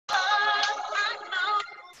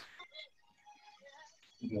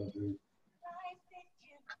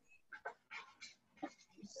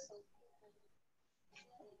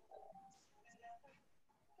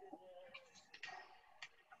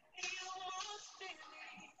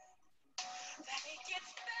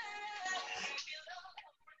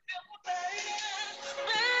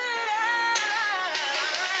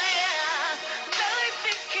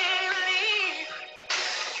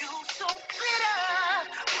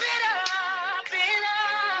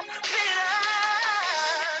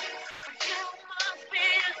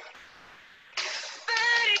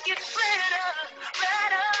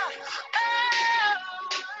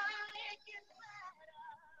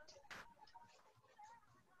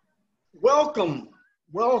Welcome,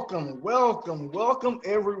 welcome, welcome, welcome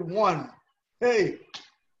everyone. Hey,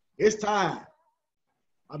 it's time.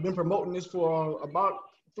 I've been promoting this for about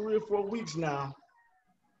 3 or 4 weeks now,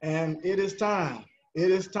 and it is time.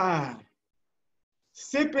 It is time.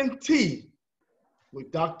 Sippin' Tea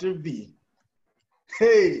with Dr. V.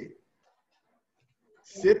 Hey,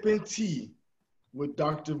 Sippin' Tea with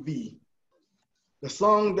Dr. V. The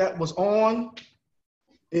song that was on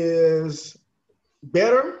is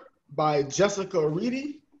Better by Jessica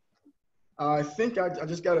Reedy. I think I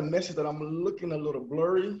just got a message that I'm looking a little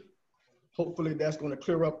blurry. Hopefully that's going to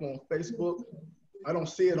clear up on Facebook. I don't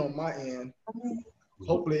see it on my end.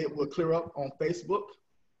 Hopefully it will clear up on Facebook.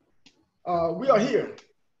 We are here.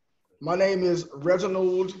 My name is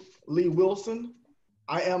Reginald Lee Wilson.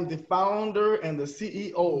 I am the founder and the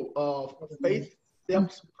CEO of Faith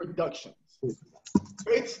Steps Productions.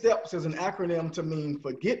 Faith Steps is an acronym to mean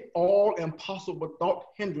forget all impossible thought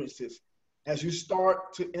hindrances as you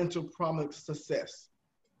start to enter promised success.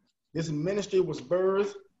 This ministry was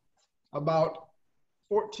birthed about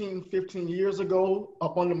 14, 15 years ago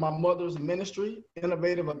up under my mother's ministry,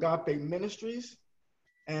 Innovative Agape Ministries.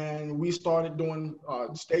 And we started doing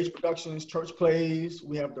stage productions, church plays.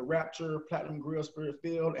 We have The Rapture, Platinum Grill, Spirit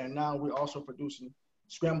Filled, and now we're also producing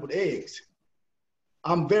scrambled eggs.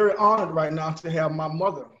 I'm very honored right now to have my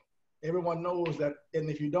mother. Everyone knows that, and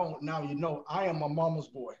if you don't, now you know, I am my mama's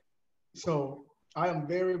boy. So I am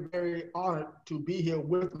very, very honored to be here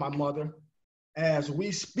with my mother as we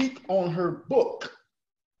speak on her book.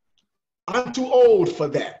 I'm too old for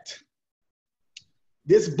that.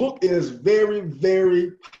 This book is very,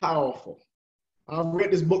 very powerful. I've read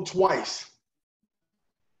this book twice,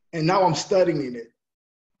 and now I'm studying it.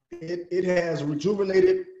 It has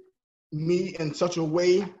rejuvenated me in such a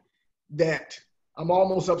way that I'm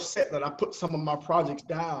almost upset that I put some of my projects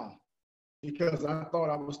down because I thought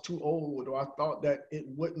I was too old, or I thought that it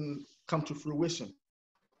wouldn't come to fruition.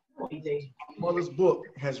 My mother's book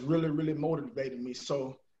has really, really motivated me.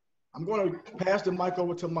 So I'm going to pass the mic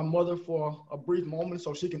over to my mother for a brief moment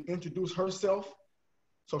so she can introduce herself,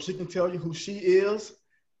 so she can tell you who she is.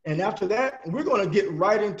 And after that, we're going to get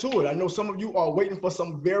right into it. I know some of you are waiting for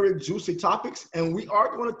some very juicy topics, and we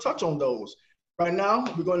are going to touch on those. Right now,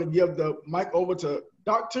 we're going to give the mic over to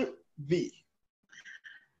Dr. V.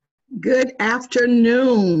 Good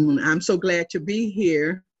afternoon. I'm so glad to be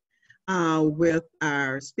here with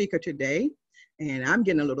our speaker today. And I'm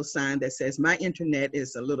getting a little sign that says my internet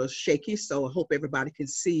is a little shaky, so I hope everybody can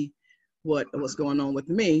see what's going on with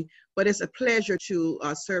me. But it's a pleasure to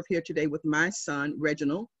serve here today with my son,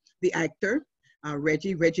 Reginald, the actor,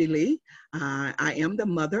 Reggie Lee. I am the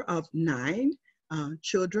mother of 9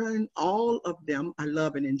 children. All of them I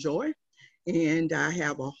love and enjoy. And I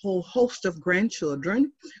have a whole host of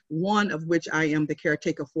grandchildren, one of which I am the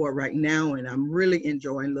caretaker for right now, and I'm really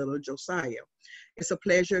enjoying little Josiah. It's a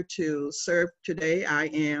pleasure to serve today. I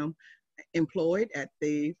am employed at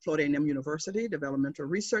the Florida A&M University Developmental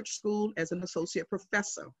Research School as an associate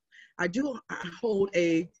professor. I hold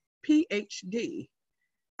a PhD,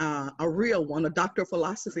 a real one, a Doctor of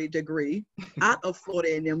Philosophy degree out of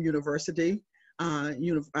Florida A&M University,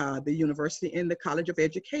 the university in the College of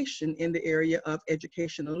Education in the area of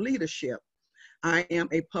educational leadership. I am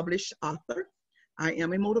a published author. I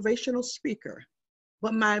am a motivational speaker.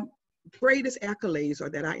 But my greatest accolades are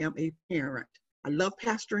that I am a parent. I love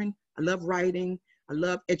pastoring, I love writing, I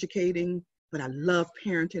love educating, but I love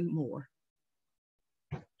parenting more.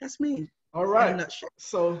 That's me. All right.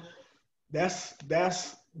 So that's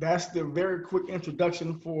the very quick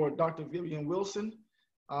introduction for Dr. Vivian Wilson.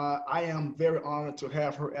 I am very honored to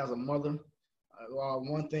have her as a mother.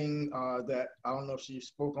 One thing that I don't know if she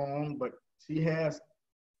spoke on, but she has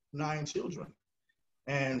 9 children,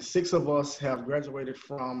 and 6 of us have graduated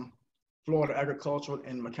from Florida Agricultural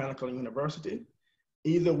and Mechanical University,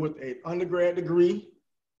 either with an undergrad degree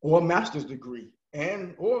or a master's degree,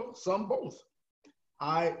 or some both.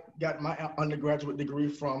 I got my undergraduate degree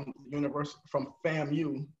from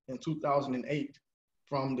FAMU in 2008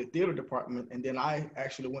 from the theater department. And then I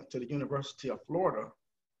actually went to the University of Florida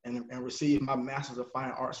and received my Master's of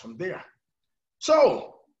Fine Arts from there.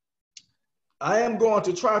 So I am going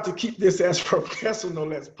to try to keep this as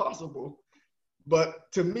professional as possible,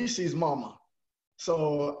 but to me, she's mama.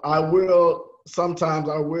 So sometimes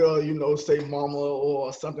I will, say mama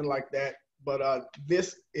or something like that. But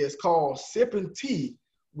this is called Sippin Tea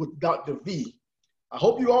with Dr. V. I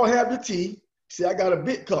hope you all have your tea. See, I got a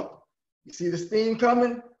big cup. You see the steam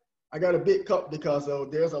coming? I got a big cup because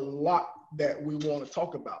there's a lot that we want to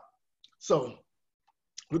talk about. So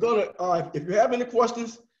we're going to, if you have any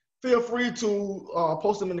questions, feel free to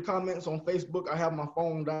post them in the comments on Facebook. I have my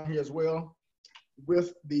phone down here as well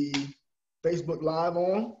with the Facebook Live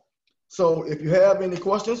on. So if you have any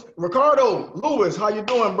questions, Ricardo Lewis, how you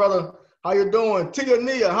doing, brother? How you doing? Tia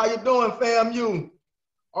Nia, how you doing, fam? You,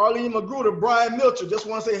 Arlene Magruder, Brian Milcher, just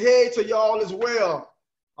want to say hey to y'all as well.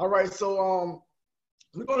 All right, so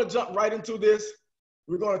we're going to jump right into this.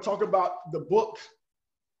 We're going to talk about the book,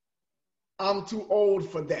 I'm Too Old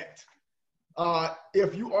for That.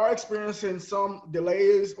 If you are experiencing some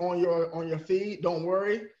delays on your feed, don't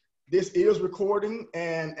worry. This is recording,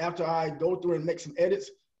 and after I go through and make some edits,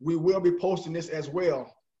 we will be posting this as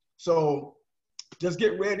well. So just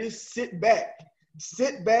get ready, sit back,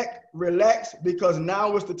 relax, because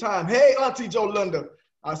now is the time. Hey, Auntie Jolinda,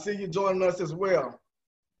 I see you joining us as well.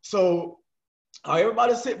 So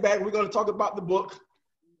everybody sit back. We're going to talk about the book,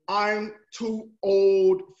 I'm Too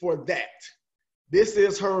Old for That. This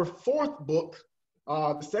is her fourth book,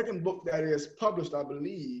 the second book that is published, I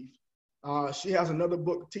believe. She has another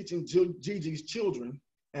book, Teaching Gigi's Children,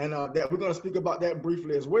 and that we're going to speak about that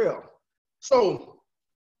briefly as well. So,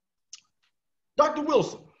 Dr.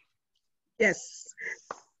 Wilson. Yes.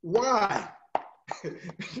 Why?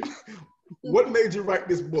 What made you write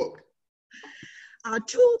this book?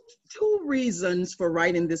 Two reasons for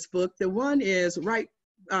writing this book. The one is about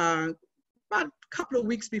a couple of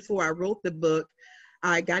weeks before I wrote the book,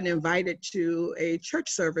 I got invited to a church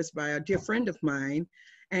service by a dear friend of mine,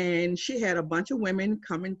 and she had a bunch of women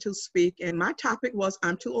coming to speak, and my topic was,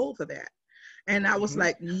 I'm too old for that. And I was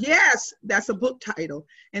like, yes, that's a book title.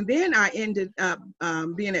 And then I ended up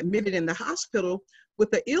being admitted in the hospital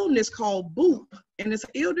with an illness called BOOP. And it's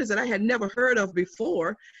an illness that I had never heard of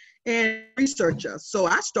before, and researcher. So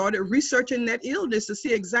I started researching that illness to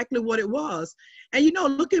see exactly what it was. And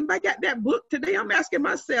looking back at that book today, I'm asking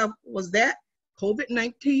myself, was that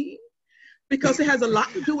COVID-19? Because it has a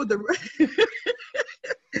lot to do with the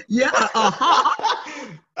yeah, I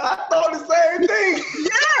thought the same thing.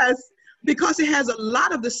 Yes, because it has a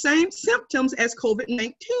lot of the same symptoms as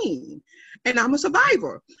COVID-19, and I'm a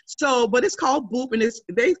survivor. So, but it's called BOOP, and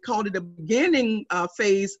they called it the beginning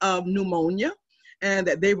phase of pneumonia, and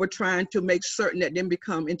that they were trying to make certain that didn't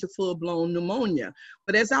become into full-blown pneumonia.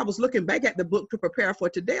 But as I was looking back at the book to prepare for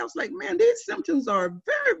today, I was like, man, these symptoms are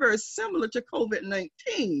very, very similar to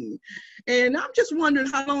COVID-19. And I'm just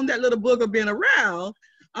wondering how long that little book has been around.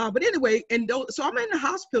 But anyway, so I'm in the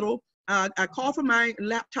hospital. I called for my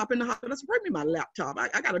laptop in the hospital. I said, bring me my laptop.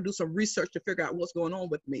 I got to do some research to figure out what's going on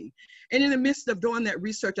with me. And in the midst of doing that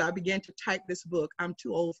research, I began to type this book, I'm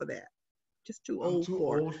Too Old for That. Just too old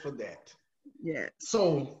for that. Yeah.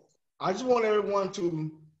 So I just want everyone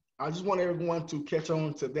to catch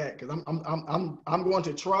on to that, because I'm going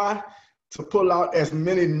to try to pull out as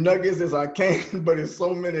many nuggets as I can, but it's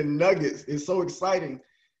so many nuggets. It's so exciting.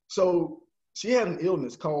 So she had an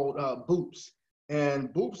illness called BOOPS,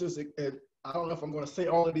 and BOOPS is I don't know if I'm going to say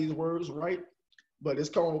all of these words right, but it's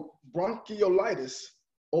called bronchiolitis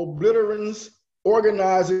obliterans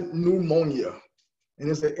organizing pneumonia, and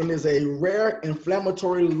it's a rare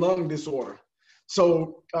inflammatory lung disorder.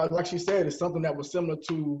 So like she said, it's something that was similar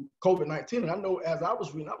to COVID-19. And I know as I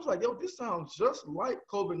was reading, I was like, yo, this sounds just like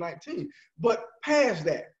COVID-19. But past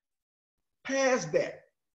that,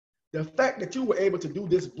 the fact that you were able to do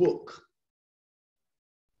this book,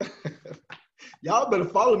 y'all better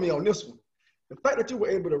follow me on this one. The fact that you were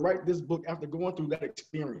able to write this book after going through that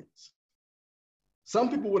experience, some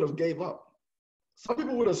people would have gave up. Some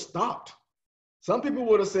people would have stopped. Some people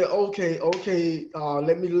would have said, okay,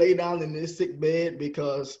 let me lay down in this sick bed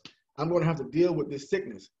because I'm going to have to deal with this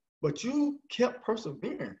sickness. But you kept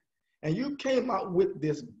persevering, and you came out with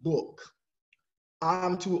this book,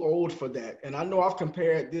 I'm Too Old for That. And I know I've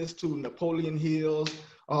compared this to Napoleon Hill's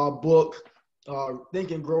book, Think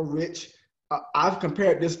and Grow Rich. I've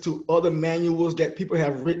compared this to other manuals that people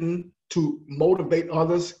have written to motivate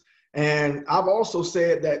others. And I've also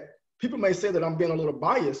said that people may say that I'm being a little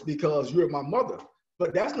biased because you're my mother,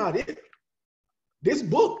 but that's not it. This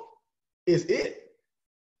book is it.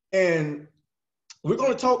 And We're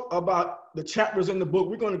going to talk about the chapters in the book.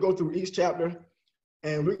 We're going to go through each chapter,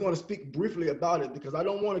 and we're going to speak briefly about it because I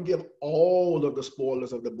don't want to give all of the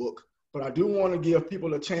spoilers of the book, but I do want to give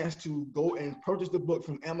people a chance to go and purchase the book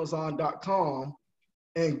from Amazon.com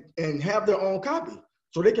and have their own copy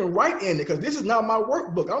so they can write in it, because this is not my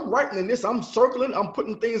workbook. I'm writing in this. I'm circling. I'm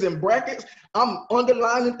putting things in brackets. I'm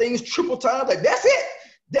underlining things triple times. Like, that's it.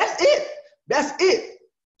 That's it. That's it.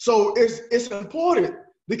 So it's important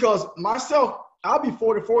because myself, I'll be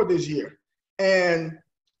 44 this year, and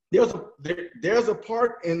there's a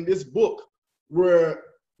part in this book where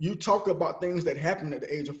you talk about things that happen at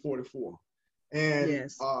the age of 44, and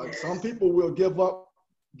Yes. Some people will give up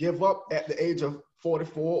at the age of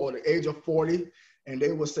 44 or the age of 40, and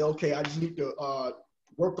they will say, okay, I just need to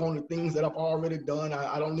work on the things that I've already done.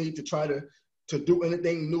 I don't need to try to do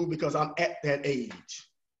anything new because I'm at that age.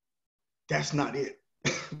 That's not it.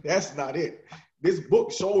 That's not it. This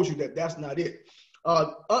book shows you that that's not it.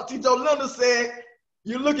 Auntie Jolinda said,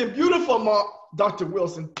 "You're looking beautiful, Dr.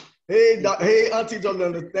 Wilson." Hey, Auntie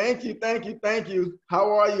Jolinda, thank you, thank you, thank you. How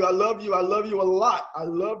are you? I love you. I love you a lot. I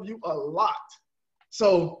love you a lot.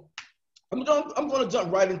 So I'm going to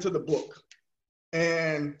jump right into the book.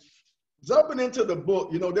 And jumping into the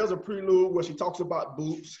book, you know, there's a prelude where she talks about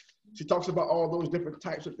boots. She talks about all those different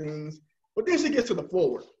types of things. But then she gets to the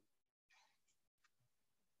forward.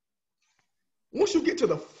 Once you get to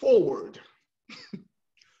the forward,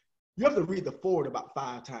 you have to read the forward about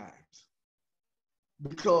 5 times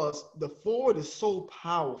because the forward is so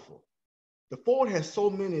powerful. The forward has so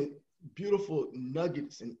many beautiful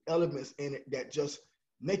nuggets and elements in it that just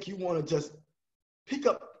make you want to just pick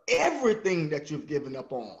up everything that you've given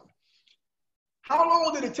up on. How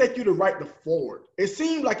long did it take you to write the forward? It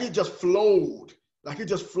seemed like it just flowed, like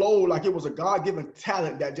it was a God-given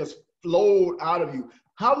talent that just flowed out of you.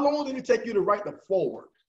 How long did it take you to write the forward?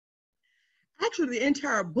 Actually, the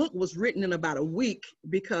entire book was written in about a week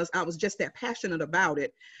because I was just that passionate about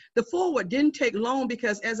it. The forward didn't take long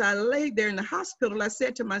because as I laid there in the hospital, I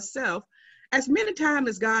said to myself, as many times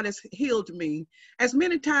as God has healed me, as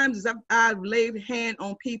many times as I've laid hand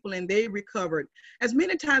on people and they recovered, as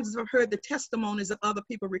many times as I've heard the testimonies of other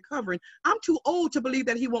people recovering, I'm too old to believe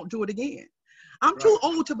that he won't do it again. I'm too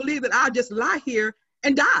old to believe that I'll just lie here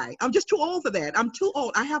and die. I'm just too old for that. I'm too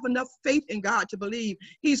old. I have enough faith in God to believe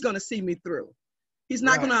he's going to see me through. He's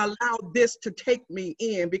not going to allow this to take me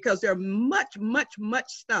in because there's much, much, much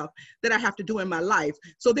stuff that I have to do in my life.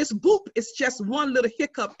 So this book is just one little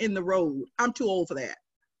hiccup in the road. I'm too old for that.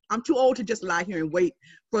 I'm too old to just lie here and wait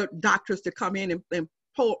for doctors to come in and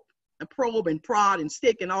probe and prod and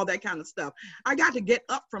stick and all that kind of stuff. I got to get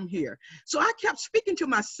up from here. So I kept speaking to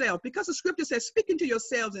myself because the scripture says, speaking to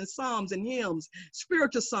yourselves in psalms and hymns,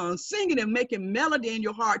 spiritual songs, singing and making melody in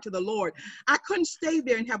your heart to the Lord. I couldn't stay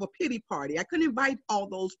there and have a pity party. I couldn't invite all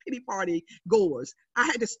those pity party goers. I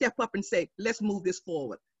had to step up and say, let's move this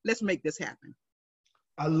forward. Let's make this happen.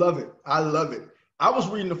 I love it. I love it. I was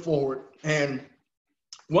reading the forward, and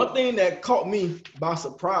one thing that caught me by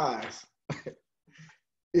surprise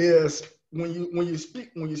is when you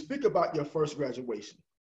speak about your first graduation,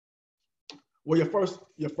 well,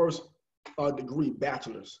 your first degree,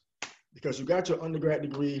 bachelor's, because you got your undergrad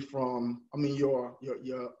degree from, your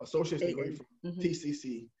associate's degree from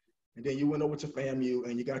TCC, and then you went over to FAMU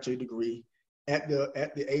and you got your degree at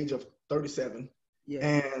the age of 37,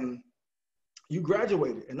 and you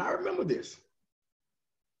graduated. And I remember this.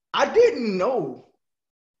 I didn't know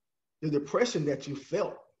the depression that you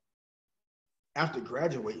felt after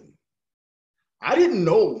graduating. I didn't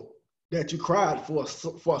know that you cried for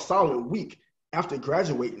a solid week after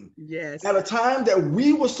graduating. Yes. At a time that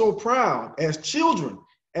we were so proud as children,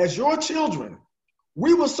 as your children,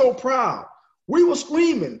 we were so proud. We were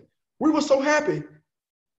screaming. We were so happy.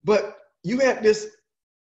 But you had this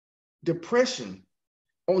depression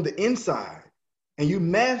on the inside, and you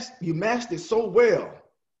masked it so well.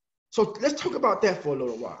 So let's talk about that for a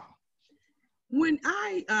little while. When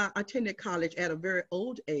I attended college at a very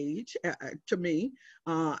old age, to me,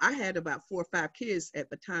 I had about 4 or 5 kids at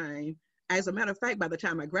the time. As a matter of fact, by the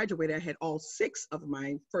time I graduated, I had all 6 of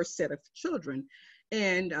my first set of children.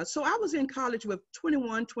 And so I was in college with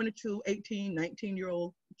 21, 22, 18,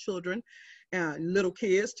 19-year-old children, little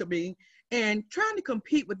kids to me, and trying to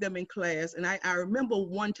compete with them in class. And I remember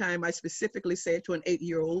one time I specifically said to an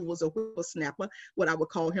 8-year-old, was a whippersnapper, what I would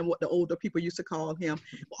call him, what the older people used to call him,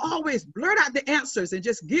 always blurt out the answers and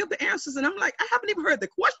just give the answers. And I'm like, I haven't even heard the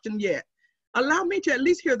question yet. Allow me to at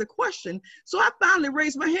least hear the question. So I finally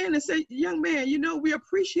raised my hand and said, young man, we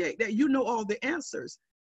appreciate that you know all the answers,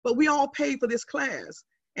 but we all paid for this class.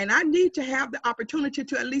 And I need to have the opportunity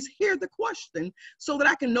to at least hear the question so that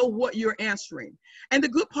I can know what you're answering. And the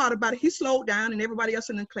good part about it, he slowed down and everybody else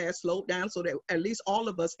in the class slowed down so that at least all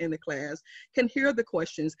of us in the class can hear the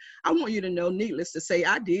questions. I want you to know, needless to say,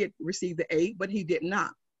 I did receive the A, but he did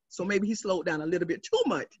not. So maybe he slowed down a little bit too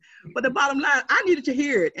much. But the bottom line, I needed to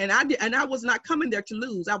hear it. And I was not coming there to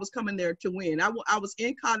lose. I was coming there to win. I was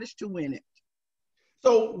in college to win it.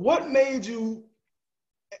 So what made you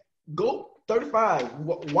go 35?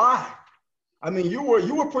 Why? I mean, you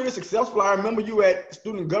were pretty successful. I remember you at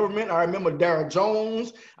student government. I remember Darrell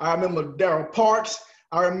Jones. I remember Darrell Parks.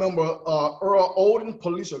 I remember Earl Olden,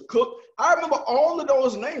 Policia Cook. I remember all of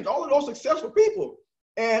those names, all of those successful people.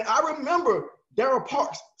 And I remember Darrell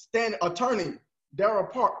Parks, attorney Darrell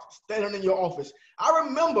Parks, standing in your office. I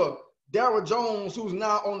remember Darrell Jones, who's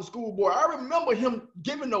now on the school board. I remember him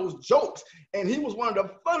giving those jokes, and he was one of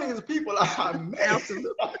the funniest people I met.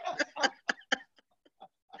 Absolutely.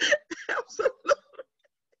 Absolutely.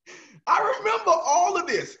 I remember all of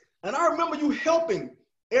this, and I remember you helping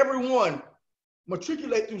everyone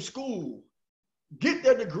matriculate through school, get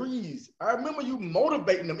their degrees. I remember you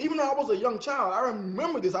motivating them. Even though I was a young child, I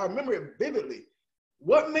remember this. I remember it vividly.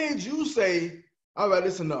 What made you say, all right,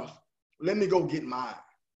 it's enough. Let me go get mine?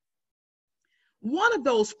 One of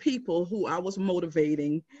those people who I was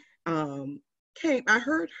motivating I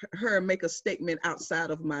heard her make a statement outside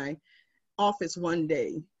of my office one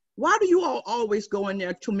day. Why do you all always go in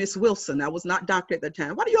there to Miss Wilson? I was not doctor at the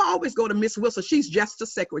time. Why do you always go to Miss Wilson? She's just a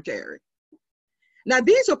secretary. Now,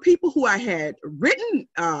 these are people who I had written,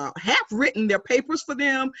 half written their papers for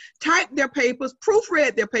them, typed their papers,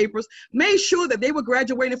 proofread their papers, made sure that they were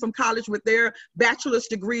graduating from college with their bachelor's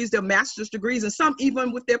degrees, their master's degrees, and some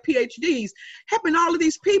even with their PhDs, helping all of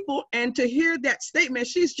these people. And to hear that statement,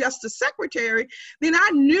 she's just a secretary, then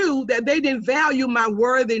I knew that they didn't value my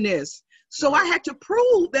worthiness. So I had to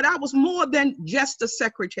prove that I was more than just a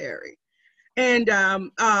secretary. And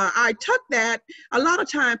I took that. A lot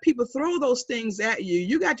of time people throw those things at you.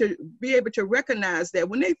 You got to be able to recognize that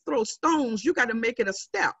when they throw stones, you got to make it a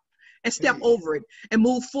step and step over it and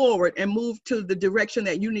move forward and move to the direction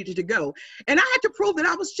that you needed to go. And I had to prove that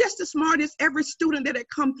I was just as smart as every student that had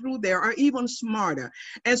come through there, or even smarter.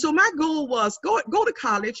 And so my goal was go to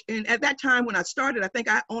college. And at that time when I started, I think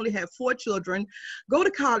I only had 4 children. Go to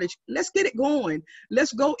college. Let's get it going.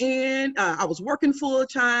 Let's go in. I was working full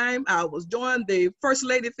time. I was doing the first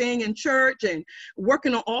lady thing in church and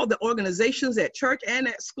working on all the organizations at church and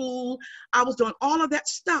at school. I was doing all of that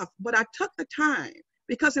stuff, but I took the time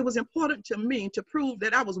because it was important to me to prove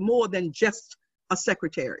that I was more than just a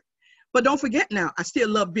secretary. But don't forget now, I still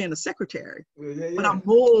love being a secretary, but I'm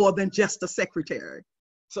more than just a secretary.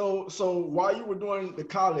 So while you were doing the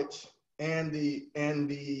college and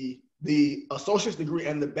the associate's degree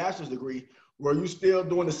and the bachelor's degree, were you still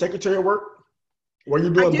doing the secretary work? Were you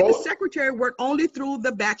doing both? I did the secretary work only through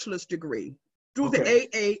the bachelor's degree, through the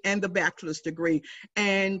AA and the bachelor's degree.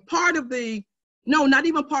 And not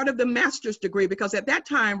even part of the master's degree, because at that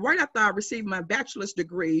time, right after I received my bachelor's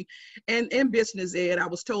degree and in business ed, I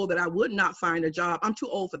was told that I would not find a job. I'm too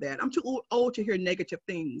old for that. I'm too old to hear negative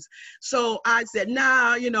things. So I said,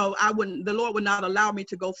 the Lord would not allow me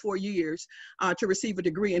to go 4 years to receive a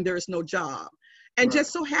degree and there is no job. And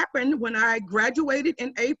just so happened, when I graduated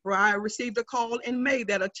in April, I received a call in May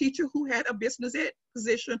that a teacher who had a business ed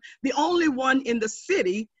position, the only one in the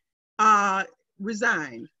city,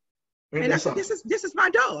 resigned. And I said, this is my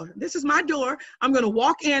door. This is my door. I'm going to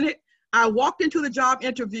walk in it. I walked into the job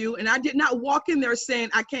interview, and I did not walk in there saying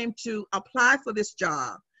I came to apply for this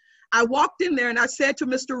job. I walked in there and I said to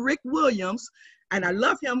Mr. Rick Williams, and I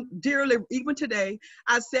love him dearly even today,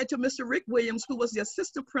 I said to Mr. Rick Williams, who was the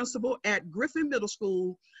assistant principal at Griffin Middle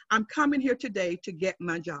School, I'm coming here today to get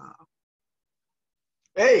my job.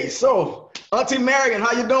 Hey, so Auntie Marion,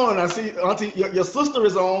 how you doing? I see Auntie, your sister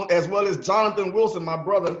is on, as well as Jonathan Wilson, my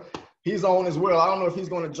brother. He's on as well. I don't know if he's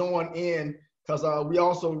going to join in, because we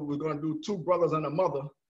also were going to do 2 brothers and a mother,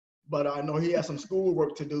 but I know he has some school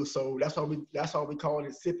work to do, so that's why we call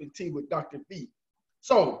it Sippin Tea with Dr. V.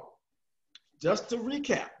 So, just to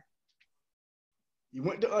recap, you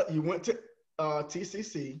went to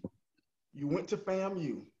TCC, you went to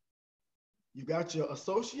FAMU, you got your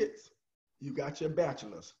associates, you got your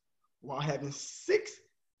bachelor's, while having 6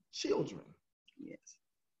 children. Yes.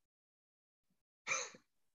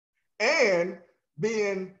 And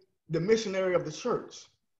being the missionary of the church.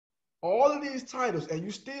 All of these titles, and you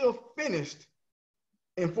still finished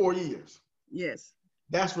in 4 years. Yes.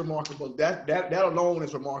 That's remarkable. That alone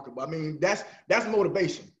is remarkable. I mean, that's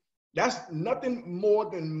motivation. That's nothing more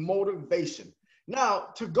than motivation. Now,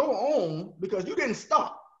 to go on, because you didn't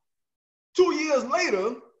stop. 2 years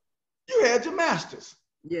later, you had your master's.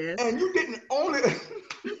 Yes. And you didn't only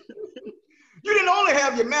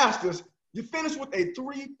have your master's, you finished with a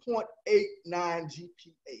 3.89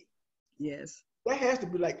 GPA. Yes. That has to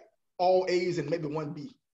be like all A's and maybe one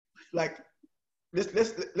B. Like,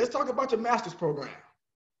 let's talk about your master's program.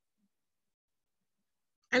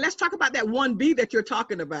 And let's talk about that 1B that you're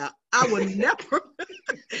talking about. I would never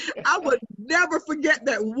forget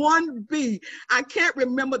that 1B. I can't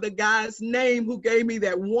remember the guy's name who gave me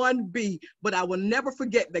that 1B, but I will never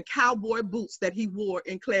forget the cowboy boots that he wore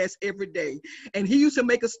in class every day. And he used to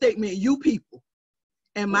make a statement, "You people."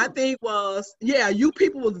 And my thing was, yeah, "you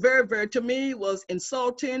people" was very, very, to me, was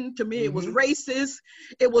insulting. To me, it was racist.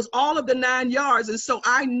 It was all of the 9 yards. And so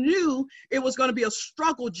I knew it was going to be a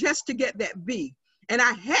struggle just to get that B. And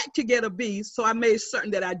I had to get a B, so I made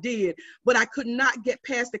certain that I did, but I could not get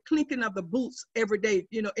past the clinking of the boots every day,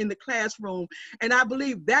 you know, in the classroom. And I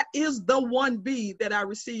believe that is the 1B that I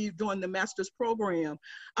received during the master's program.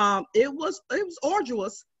 It was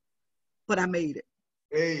arduous, but I made it.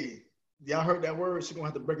 Hey, y'all heard that word? She's gonna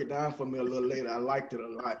have to break it down for me a little later. I liked it a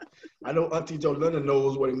lot. I know Auntie Jolanda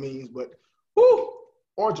knows what it means, but whoo,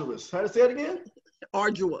 arduous. How to say it again?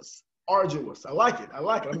 Arduous. Arduous. I like it. I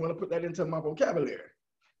like it. I'm going to put that into my vocabulary.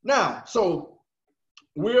 Now, so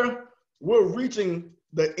we're reaching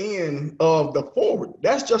the end of the forward.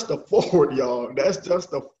 That's just the forward, y'all. That's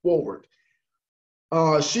just the forward.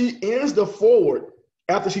 She ends the forward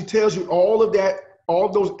after she tells you all of that, all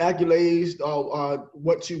of those accolades,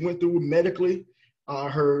 what she went through medically,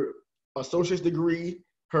 her associate's degree,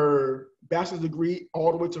 her bachelor's degree,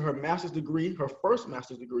 all the way to her master's degree, her first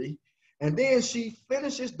master's degree. And then she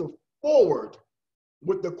finishes the forward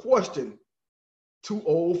with the question, too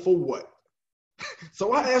old for what?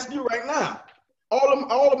 So I ask you right now,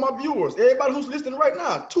 all of my viewers, everybody who's listening right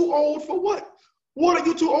now, too old for what? What are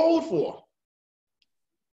you too old for?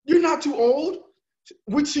 You're not too old.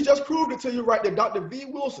 She just proved it to you right there, Dr. V.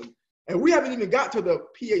 Wilson. And we haven't even got to the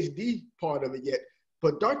PhD part of it yet,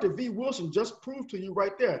 but Dr. V. Wilson just proved to you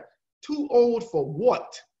right there, too old for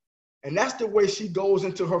what? And that's the way she goes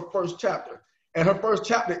into her first chapter. And her first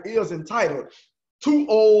chapter is entitled, Too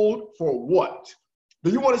Old for What? Do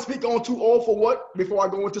you want to speak on too old for what before I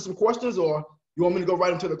go into some questions, or you want me to go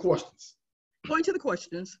right into the questions? Go into the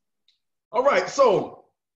questions. All right, so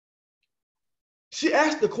she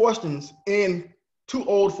asked the questions in Too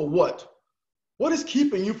Old for What? What is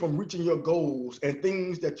keeping you from reaching your goals and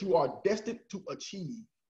things that you are destined to achieve?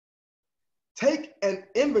 Take an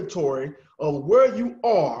inventory of where you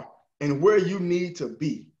are and where you need to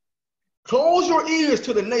be. Close your ears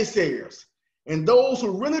to the naysayers and those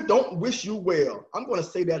who really don't wish you well. I'm going to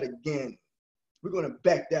say that again. We're going to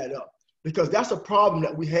back that up because that's a problem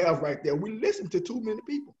that we have right there. We listen to too many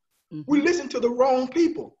people. We listen to the wrong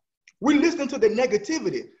people. We listen to the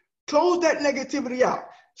negativity. Close that negativity out.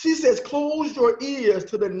 She says, close your ears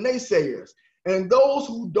to the naysayers and those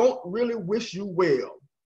who don't really wish you well.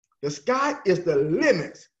 The sky is the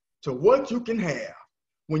limit to what you can have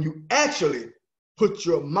when you actually put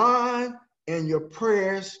your mind and your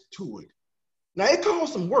prayers to it. Now, it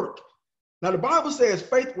calls some work. Now, the Bible says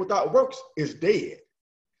faith without works is dead.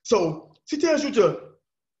 So she tells you to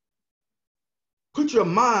put your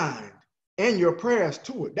mind and your prayers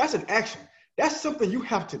to it. That's an action. That's something you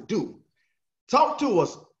have to do. Talk to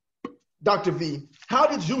us, Dr. V. How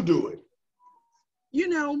did you do it? You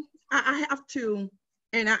know, I have to,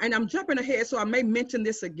 and I'm jumping ahead, so I may mention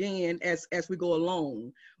this again as we go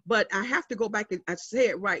along. But I have to go back and I say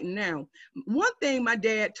it right now. One thing my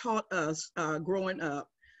dad taught us growing up,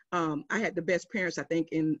 I had the best parents, I think,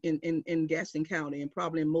 in Gaston County and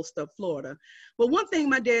probably in most of Florida. But one thing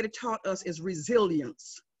my dad taught us is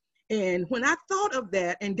resilience. And when I thought of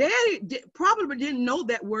that, and Daddy probably didn't know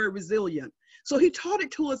that word resilient. So he taught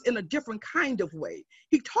it to us in a different kind of way.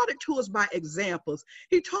 He taught it to us by examples.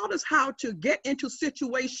 He taught us how to get into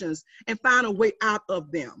situations and find a way out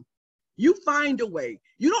of them. You find a way.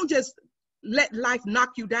 You don't just let life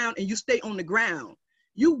knock you down and you stay on the ground.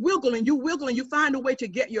 You wiggle and you find a way to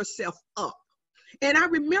get yourself up. And I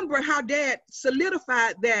remember how Dad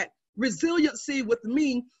solidified that resiliency with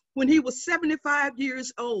me when he was 75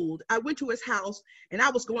 years old. I went to his house and I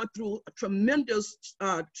was going through a tremendous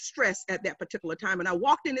stress at that particular time. And I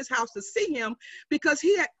walked in his house to see him because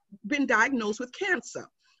he had been diagnosed with cancer.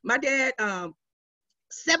 My dad,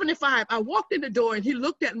 75, I walked in the door and he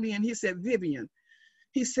looked at me and he said, Vivian,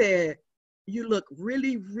 he said, you look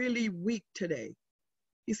really, really weak today.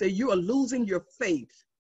 He said, you are losing your faith.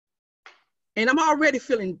 And I'm already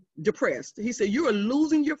feeling depressed. He said, you are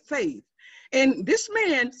losing your faith. And this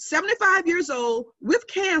man, 75 years old with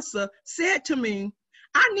cancer, said to me,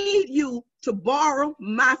 I need you to borrow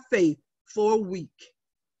my faith for a week.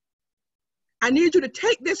 I need you to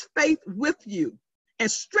take this faith with you and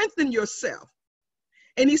strengthen yourself.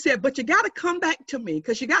 And he said, but you got to come back to me,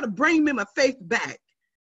 because you got to bring me my faith back,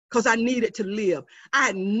 because I need it to live. I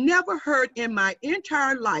had never heard in my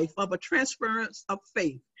entire life of a transference of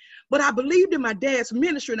faith. But I believed in my dad's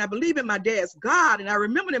ministry, and I believed in my dad's God, and I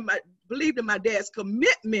believed in my dad's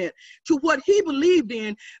commitment to what he believed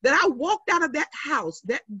in, that I walked out of that house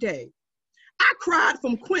that day. I cried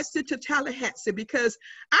from Quincy to Tallahassee because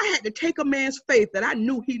I had to take a man's faith that I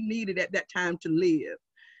knew he needed at that time to live.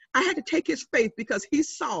 I had to take his faith because he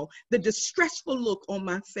saw the distressful look on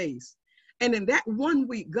my face. And in that 1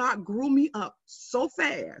 week, God grew me up so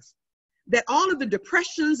fast that all of the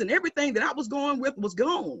depressions and everything that I was going with was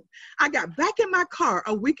gone. I got back in my car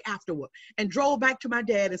a week afterward and drove back to my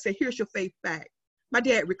dad and said, here's your faith back. My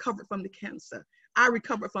dad recovered from the cancer. I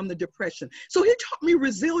recovered from the depression. So he taught me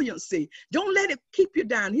resiliency. Don't let it keep you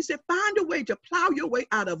down. He said, find a way to plow your way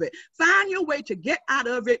out of it. Find your way to get out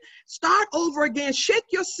of it. Start over again. Shake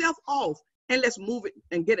yourself off, and let's move it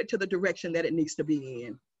and get it to the direction that it needs to be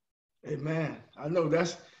in. Amen. I know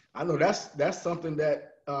that's something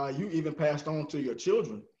that you even passed on to your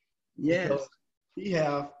children. Yes.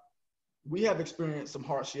 Because we have experienced some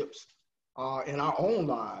hardships in our own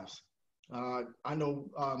lives. I know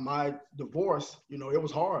my divorce, it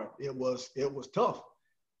was hard. It was tough.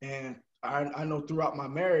 And I know throughout my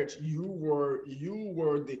marriage, you were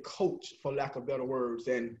the coach, for lack of better words.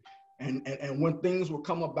 And when things would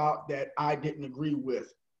come about that I didn't agree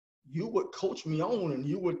with, you would coach me on, and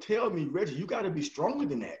you would tell me, Reggie, you got to be stronger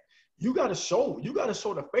than that. You got to show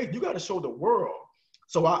the faith. You got to show the world.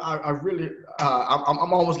 So I really,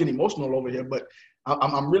 I'm almost getting emotional over here, but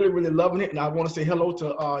I'm really, really loving it. And I want to say hello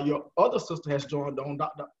to your other sister has joined on,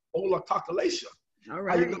 Dr. Ola Kakalesha. All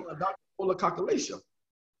right. How you doing, Dr. Ola Kakalesha?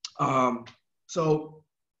 So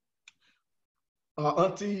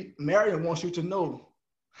Auntie Marion wants you to know,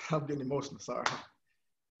 I'm getting emotional, sorry.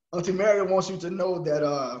 Auntie Marion wants you to know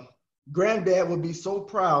that Granddad will be so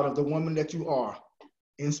proud of the woman that you are,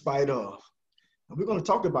 in spite of. And we're going to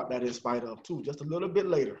talk about that in spite of too, just a little bit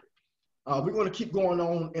later. We're going to keep going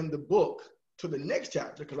on in the book to the next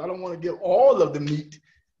chapter, because I don't want to give all of the meat.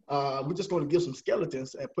 We're just going to give some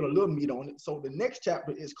skeletons and put a little meat on it. So the next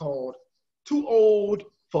chapter is called Too Old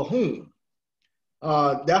for Whom?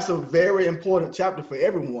 That's a very important chapter for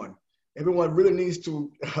everyone. Everyone really needs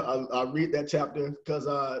to read that chapter, because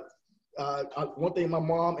one thing my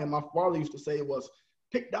mom and my father used to say was,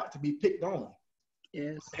 picked out to be picked on.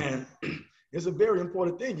 Yes. And it's a very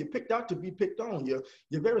important thing. You're picked out to be picked on.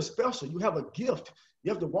 You're very special. You have a gift.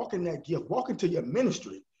 You have to walk in that gift, walk into your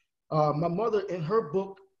ministry. My mother, in her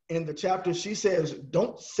book, in the chapter, she says,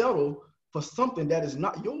 don't settle for something that is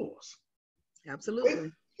not yours. Absolutely.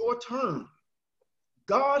 Wait your turn.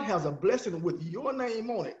 God has a blessing with your name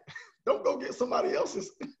on it. Don't go get somebody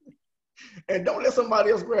else's. And don't let somebody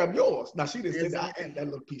else grab yours. Now, she didn't say that. I added that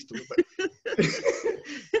little piece to it. But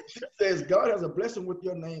she says, God has a blessing with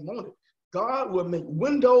your name on it. God will make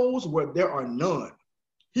windows where there are none.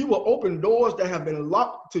 He will open doors that have been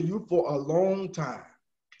locked to you for a long time.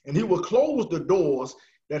 And he will close the doors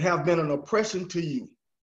that have been an oppression to you.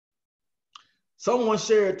 Someone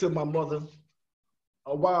shared to my mother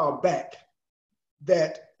a while back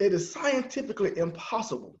that it is scientifically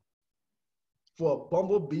impossible for a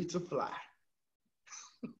bumblebee to fly.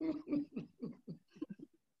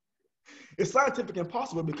 It's scientifically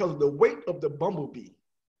impossible because of the weight of the bumblebee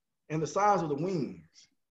and the size of the wings.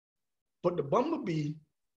 But the bumblebee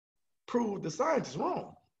proved the scientists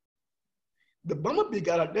wrong. The bumblebee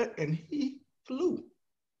got out there and he flew.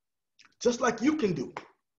 Just like you can do.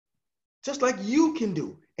 Just like you can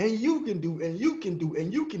do. And you can do, and you can do,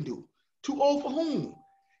 and you can do. Too old for whom?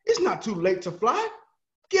 It's not too late to fly.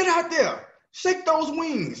 Get out there, shake those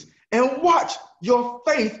wings, and watch your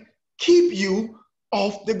faith keep you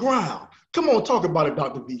off the ground. Come on, talk about it,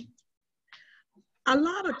 Dr. V. A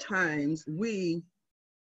lot of times we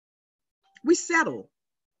settle,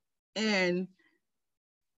 and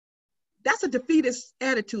that's a defeatist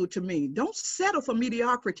attitude to me. Don't settle for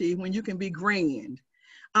mediocrity when you can be grand.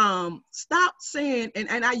 Stop saying,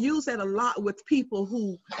 and I use that a lot with people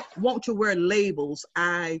who want to wear labels.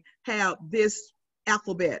 I have this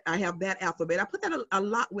alphabet, I have that alphabet. I put that a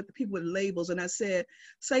lot with the people with labels, and I said,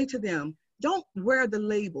 say to them, don't wear the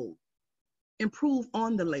label, improve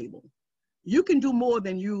on the label. You can do more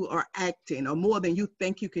than you are acting, or more than you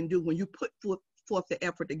think you can do when you put forth the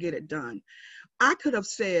effort to get it done. I could have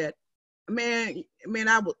said, man,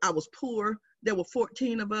 I was poor. There were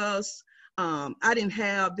 14 of us. I didn't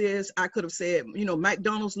have this. I could have said, you know,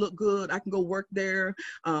 McDonald's look good. I can go work there.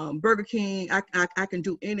 Burger King, I can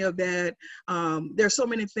do any of that. There's so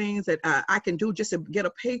many things that I can do just to get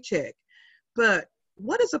a paycheck. But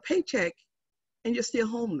what is a paycheck and you're still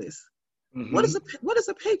homeless? Mm-hmm. What is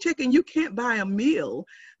a paycheck and you can't buy a meal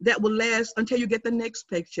that will last until you get the next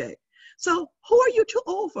paycheck? So who are you too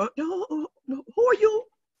over? Who are you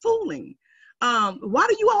fooling? Why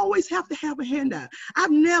do you always have to have a handout?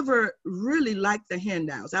 I've never really liked the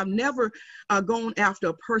handouts. I've never gone after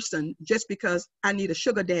a person just because I need a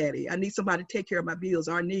sugar daddy. I need somebody to take care of my bills,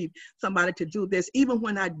 or I need somebody to do this, even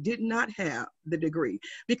when I did not have the degree,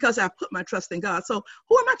 because I put my trust in God. So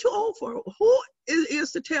who am I too old for? Who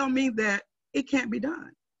is to tell me that it can't be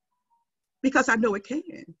done? Because I know it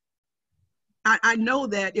can. I know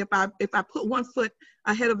that if I put one foot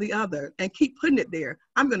ahead of the other and keep putting it there,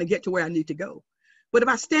 I'm going to get to where I need to go. But if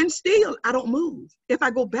I stand still, I don't move. If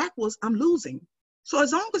I go backwards, I'm losing. So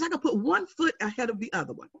as long as I can put one foot ahead of the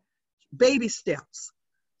other one, baby steps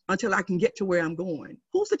until I can get to where I'm going.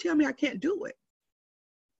 Who's to tell me I can't do it?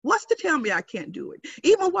 What's to tell me I can't do it?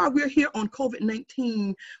 Even while we're here on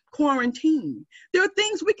COVID-19 quarantine, there are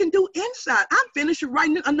things we can do inside. I'm finished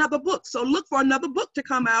writing another book, so look for another book to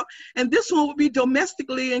come out. And this one will be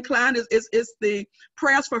domestically inclined. Is the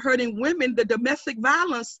Prayers for Hurting Women, the domestic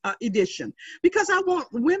violence edition. Because I want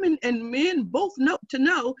women and men both to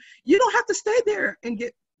know you don't have to stay there and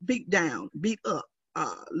get beat down, beat up.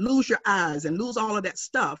 Lose your eyes and lose all of that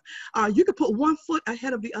stuff. You can put one foot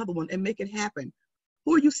ahead of the other one and make it happen.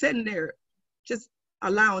 Who are you sitting there just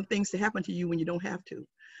allowing things to happen to you when you don't have to?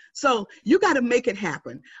 So you got to make it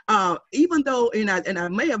happen. Even though, and I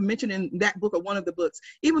may have mentioned in that book or one of the books,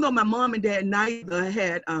 even though my mom and dad neither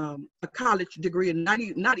had a college degree and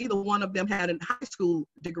not either one of them had a high school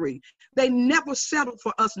degree, they never settled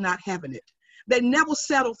for us not having it. They never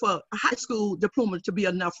settled for a high school diploma to be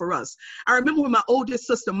enough for us. I remember when my oldest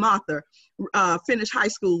sister, Martha, finished high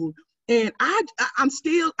school, and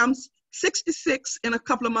I'm 66 in a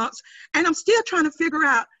couple of months, and I'm still trying to figure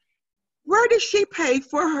out, where did she pay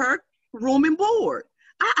for her room and board?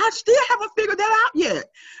 I still haven't figured that out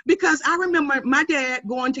yet, because I remember my dad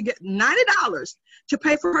going to get $90 to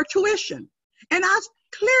pay for her tuition. And I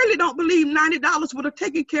clearly don't believe $90 would have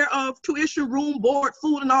taken care of tuition, room, board,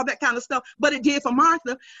 food, and all that kind of stuff, but it did for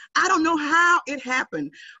Martha. I don't know how it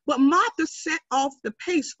happened, but Martha set off the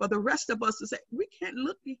pace for the rest of us to say, we can't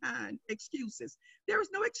look behind excuses. There is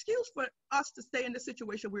no excuse for us to stay in the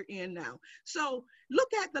situation we're in now. So look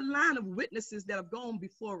at the line of witnesses that have gone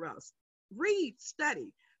before us. Read,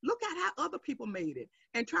 study, look at how other people made it,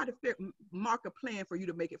 and try to mark a plan for you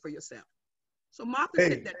to make it for yourself. So Martha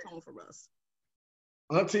set that tone for us.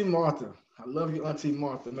 Auntie Martha, I love you, Auntie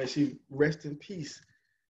Martha. May she rest in peace.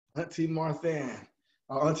 Auntie Martha.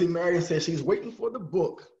 Auntie Marion said she's waiting for the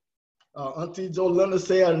book. Auntie Jolanda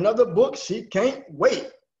said another book, she can't wait.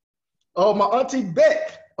 Oh, my Auntie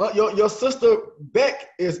Beck, your sister Beck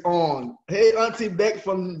is on. Hey, Auntie Beck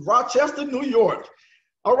from Rochester, New York.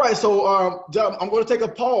 All right, so I'm going to take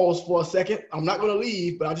a pause for a second. I'm not going to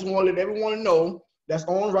leave, but I just want to let everyone know that's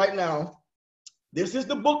on right now. This is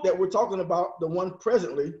the book that we're talking about, the one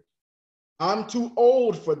presently, I'm Too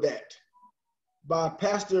Old for That, by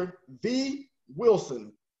Pastor V.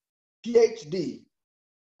 Wilson, PhD.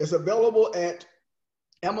 It's available at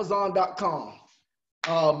Amazon.com.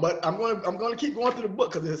 But I'm going to keep going through the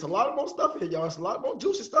book because there's a lot more stuff in here, y'all. There's a lot more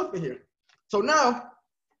juicy stuff in here. So now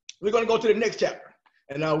we're going to go to the next chapter.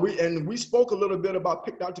 And we spoke a little bit about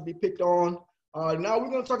picked out to be picked on. Now we're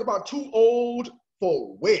going to talk about too old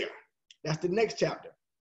for where. That's the next chapter.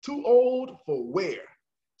 Too old for where.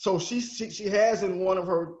 So she has in one of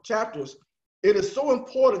her chapters, it is so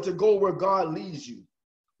important to go where God leads you.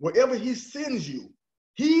 Wherever he sends you,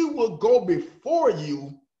 he will go before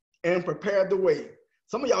you and prepare the way.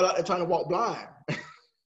 Some of y'all out there trying to walk blind.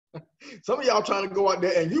 Some of y'all trying to go out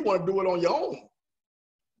there and you want to do it on your own.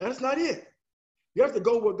 That's not it. You have to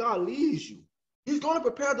go where God leads you. He's going to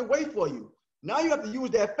prepare the way for you. Now you have to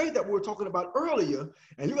use that faith that we were talking about earlier,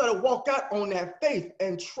 and you got to walk out on that faith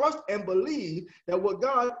and trust and believe that what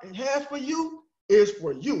God has for you is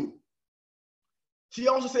for you. She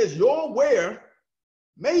also says your where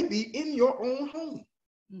may be in your own home.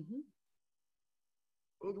 Mm-hmm.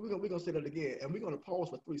 We're going to say that again, and we're going to pause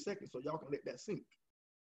for 3 seconds so y'all can let that sink.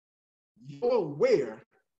 Your where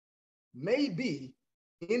may be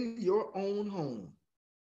in your own home.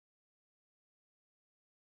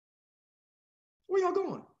 Where y'all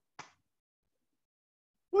going?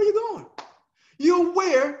 Where you going? You're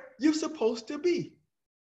where you're supposed to be.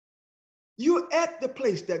 You're at the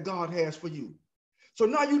place that God has for you. So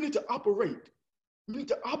now you need to operate. You need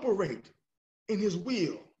to operate in his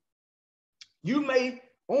will. You may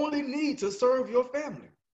only need to serve your family.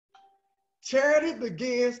 Charity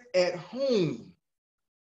begins at home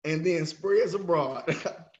and then spreads abroad.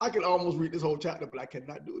 I can almost read this whole chapter, but I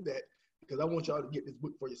cannot do that because I want y'all to get this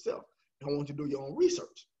book for yourself. I want you to do your own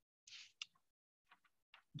research.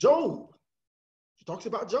 Job, she talks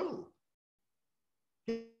about Job.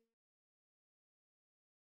 It's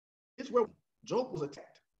where Job was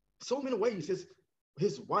attacked. So many ways,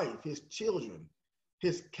 his wife, his children,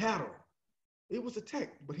 his cattle, it was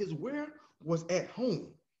attacked, but his where was at home.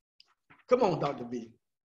 Come on, Dr. V.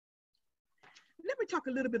 Let me talk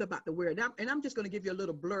a little bit about the where, and I'm just going to give you a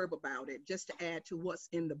little blurb about it, just to add to what's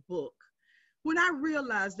in the book. When I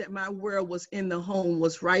realized that my where was in the home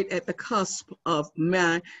was right at the cusp of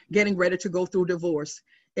my getting ready to go through divorce,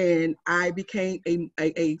 and I became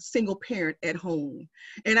a single parent at home.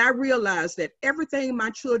 And I realized that everything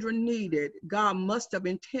my children needed, God must have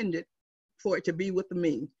intended for it to be with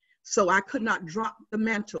me. So I could not drop the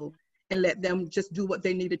mantle and let them just do what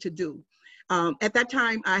they needed to do. At that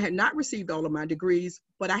time, I had not received all of my degrees,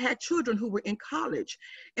 but I had children who were in college,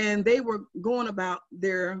 and they were going about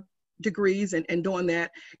their degrees and doing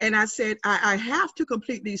that. And I said, I have to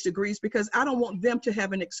complete these degrees because I don't want them to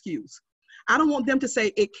have an excuse. I don't want them to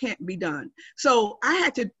say it can't be done. So I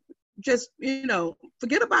had to just,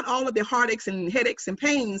 forget about all of the heartaches and headaches and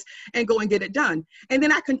pains and go and get it done. And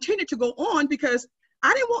then I continued to go on because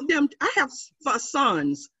I didn't want them. I have 5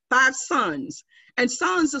 sons, and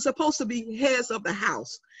sons are supposed to be heads of the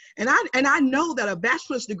house. And I know that a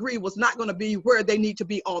bachelor's degree was not going to be where they need to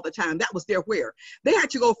be all the time. That was their where. They had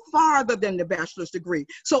to go farther than the bachelor's degree.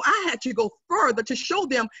 So I had to go further to show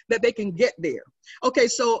them that they can get there. Okay,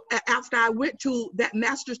 so after I went to that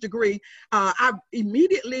master's degree, I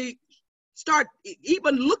immediately start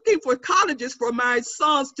even looking for colleges for my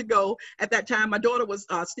sons to go. At that time, my daughter was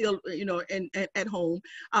still, at home,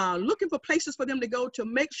 looking for places for them to go to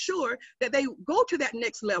make sure that they go to that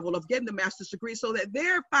next level of getting the master's degree so that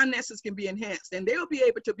their finances can be enhanced and they'll be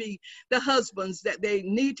able to be the husbands that they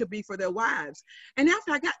need to be for their wives. And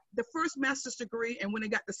after I got the first master's degree and when I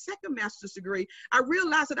got the second master's degree, I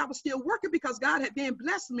realized that I was still working because God had then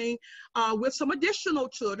blessed me with some additional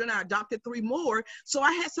children. I adopted 3 more. So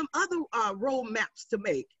I had some other road maps to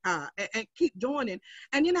make and keep doing it.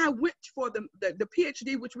 And then I went for the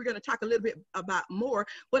PhD, which we're going to talk a little bit about more,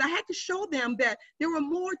 but I had to show them that there were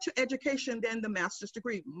more to education than the master's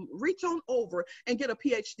degree. Reach on over and get a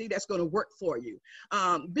PhD that's going to work for you.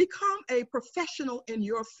 Become a professional in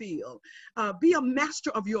your field. Be a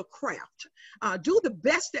master of your craft. Do the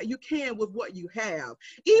best that you can with what you have.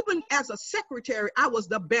 Even as a secretary, I was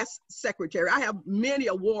the best secretary. I have many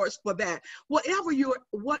awards for that. Whatever you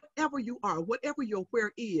are, whatever your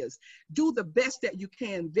where is, do the best that you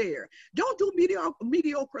can there. Don't do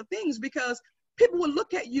mediocre things because people will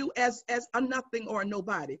look at you as a nothing or a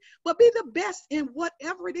nobody, but be the best in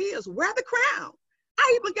whatever it is. Wear the crown.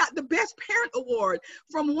 I even got the best parent award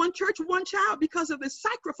from One Church, One Child because of the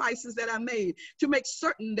sacrifices that I made to make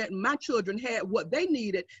certain that my children had what they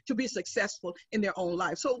needed to be successful in their own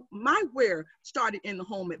life. So my where started in the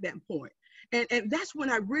home at that point. And that's when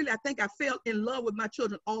I think I fell in love with my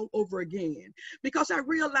children all over again, because I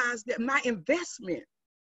realized that my investment,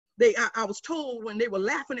 I was told when they were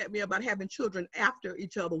laughing at me about having children after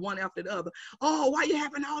each other, one after the other, oh, why are you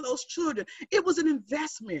having all those children? It was an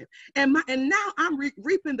investment. And now I'm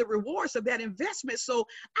reaping the rewards of that investment. So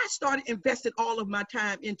I started investing all of my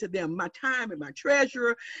time into them, my time and my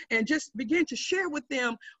treasure, and just began to share with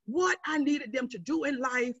them what I needed them to do in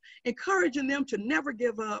life, encouraging them to never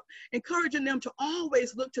give up, encouraging them to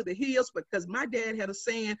always look to the hills, because my dad had a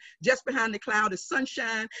saying, just behind the cloud is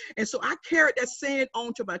sunshine. And so I carried that saying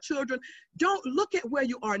on to my children. Don't look at where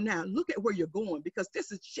you are now, look at where you're going, because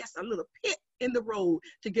this is just a little pit in the road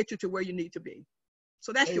to get you to where you need to be.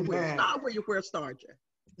 So that's your where. Start where your where starts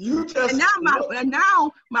you. And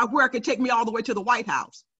now my where can take me all the way to the White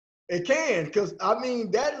House. It can, because I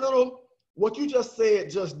mean that little, what you just said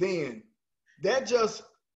just then, that just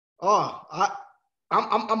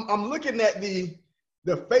I'm looking at the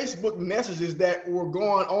Facebook messages that were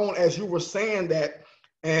going on as you were saying that,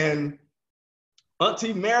 and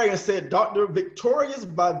Auntie Marion said, Dr. Victorious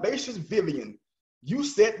Vivacious Vivian, you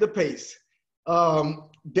set the pace.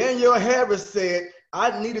 Danielle Harris said,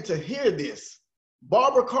 I needed to hear this.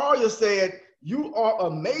 Barbara Collier said, you are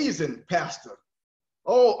amazing, Pastor.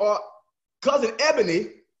 Cousin Ebony,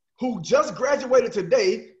 who just graduated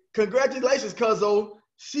today, congratulations, Cuzzo.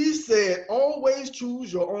 She said, always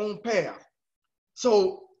choose your own path.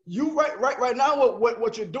 So you right now,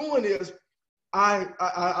 what you're doing is,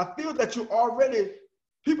 I feel that you already,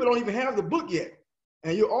 people don't even have the book yet.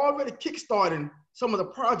 and you're already kickstarting some of the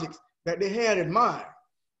projects that they had in mind.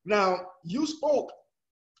 Now, you spoke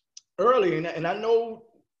earlier, and I know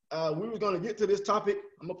we were going to get to this topic.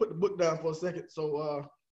 I'm going to put the book down for a second. So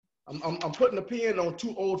I'm putting a pin on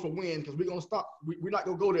Too Old for When, because we're going to stop. We're not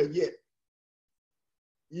going to go there yet.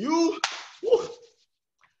 You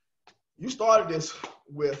started this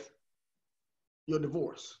with your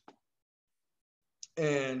divorce.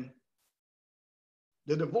 And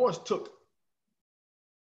the divorce took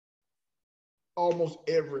almost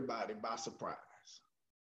everybody by surprise.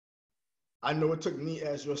 I know it took me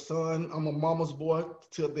as your son. I'm a mama's boy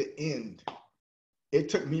till the end. It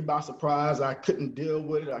took me by surprise. I couldn't deal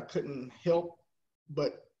with it. I couldn't help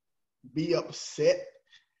but be upset.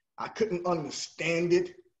 I couldn't understand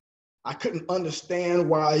it. I couldn't understand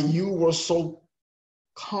why you were so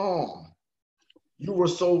calm. You were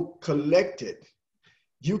so collected.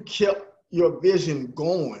 You kept your vision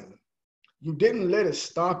going. You didn't let it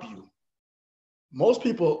stop you. Most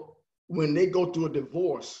people, when they go through a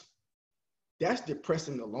divorce, that's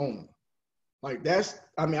depressing alone. Like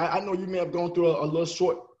I know you may have gone through a little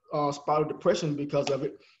short spot of depression because of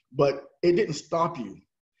it, but it didn't stop you.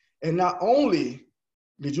 And not only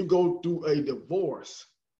did you go through a divorce,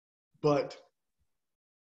 but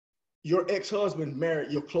your ex-husband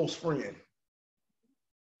married your close friend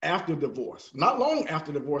after divorce. Not long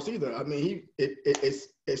after divorce either. I mean, it's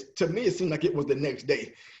to me, it seemed like it was the next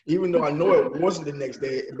day, even though I know it wasn't the next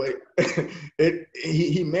day, but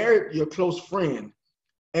he married your close friend.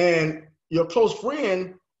 And your close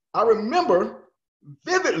friend, I remember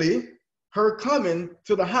vividly her coming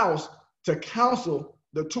to the house to counsel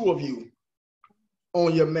the two of you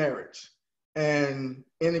on your marriage and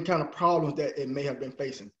any kind of problems that it may have been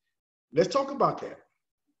facing. Let's talk about that.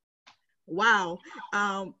 Wow.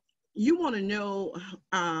 You want to know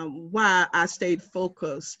why I stayed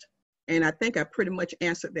focused. And I think I pretty much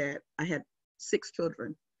answered that. I had 6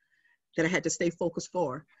 children that I had to stay focused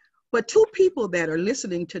for. But 2 people that are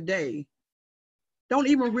listening today don't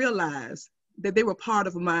even realize that they were part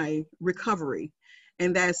of my recovery.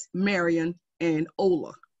 And that's Marion and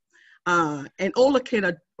Ola. And Ola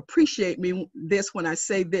can appreciate me this when I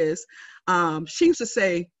say this. She used to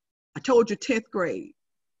say, I told you 10th grade.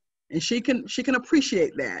 And she can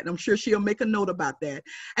appreciate that. I'm sure she'll make a note about that.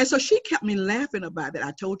 And so she kept me laughing about that.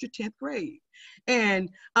 I told you 10th grade. And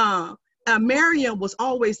Mariam was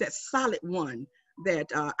always that solid one that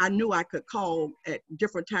I knew I could call at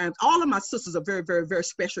different times. All of my sisters are very, very, very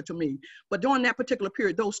special to me. But during that particular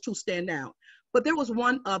period, those 2 stand out. But there was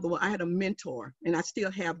one other one. I had a mentor, and I still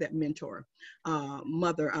have that mentor,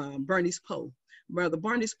 Mother Bernice Poe. Brother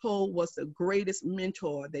Bernice Poe was the greatest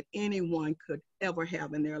mentor that anyone could ever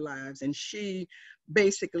have in their lives. And she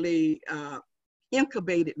basically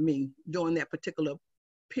incubated me during that particular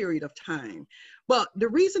period of time. But the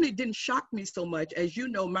reason it didn't shock me so much, as you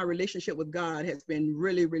know, my relationship with God has been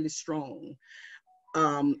really, really strong.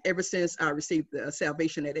 Ever since I received the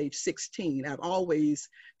salvation at age 16, I've always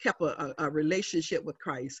kept a relationship with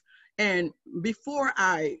Christ. And before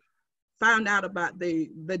I found out about the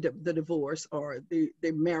divorce or the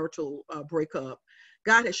marital breakup,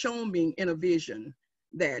 God had shown me in a vision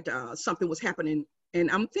that something was happening. And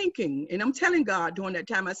I'm thinking, and I'm telling God during that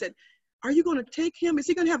time, I said, are you going to take him? Is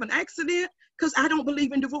he going to have an accident? Because I don't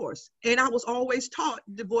believe in divorce. And I was always taught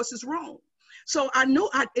divorce is wrong. So I know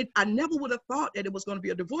I never would have thought that it was going to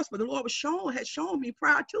be a divorce, but the Lord had shown me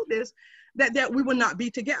prior to this that we would not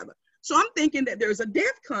be together. So I'm thinking that there's a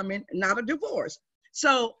death coming, not a divorce.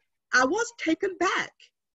 So I was taken back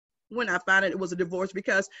when I found out it was a divorce,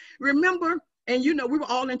 because remember, and you know, we were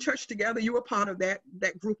all in church together. You were part of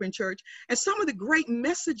that group in church. And some of the great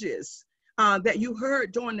messages that you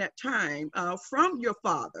heard during that time from your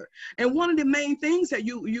father. And one of the main things that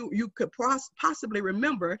you could possibly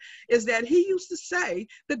remember is that he used to say,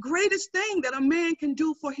 the greatest thing that a man can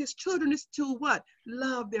do for his children is to what?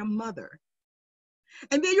 Love their mother.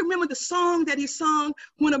 And then you remember the song that he sung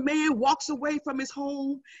when a man walks away from his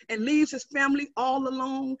home and leaves his family all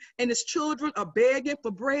alone and his children are begging for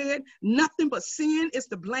bread. Nothing but sin is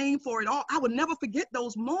to blame for it all. I will never forget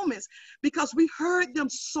those moments because we heard them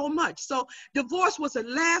so much. So divorce was the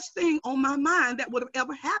last thing on my mind that would have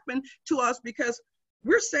ever happened to us, because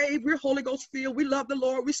we're saved, we're Holy Ghost filled, we love the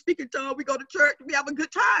Lord, we speak in tongues, we go to church, we have a good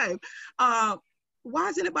time. Why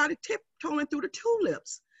is anybody tiptoeing through the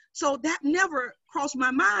tulips? So that never crossed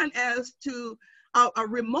my mind as to a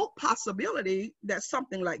remote possibility that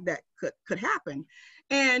something like that could happen.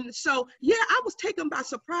 And so, yeah, I was taken by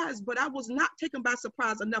surprise, but I was not taken by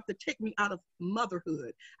surprise enough to take me out of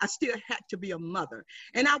motherhood. I still had to be a mother.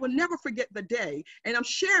 And I will never forget the day, and I'm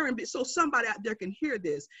sharing so somebody out there can hear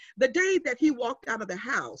this. The day that he walked out of the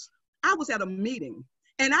house, I was at a meeting.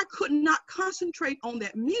 And I could not concentrate on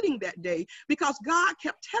that meeting that day because God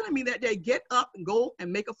kept telling me that day, get up and go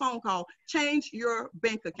and make a phone call, change your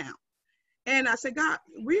bank account. And I said, God,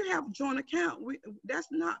 we have a joint account. That's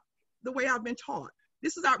not the way I've been taught.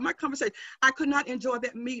 This is my conversation. I could not enjoy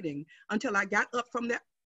that meeting until I got up from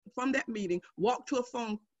that meeting, walked to a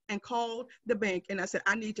phone and called the bank. And I said,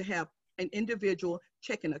 I need to have an individual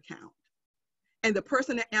checking account. And the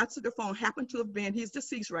person that answered the phone happened to have been, he's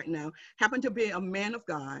deceased right now, happened to be a man of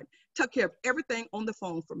God, took care of everything on the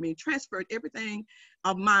phone for me, transferred everything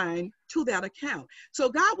of mine to that account. So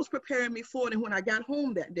God was preparing me for it. And when I got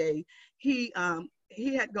home that day, he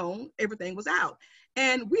had gone, everything was out.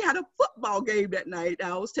 And we had a football game that night.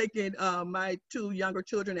 I was taking my two younger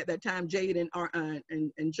children at that time, Jade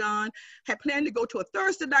and John, had planned to go to a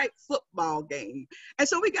Thursday night football game. And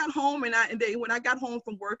so we got home, and when I got home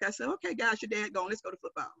from work, I said, okay, guys, your dad gone, let's go to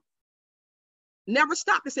football. Never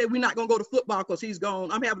stopped to say, we're not going to go to football because he's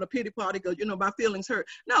gone. I'm having a pity party because, my feelings hurt.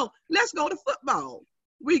 No, let's go to football.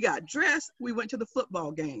 We got dressed. We went to the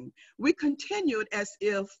football game. We continued as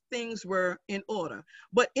if things were in order.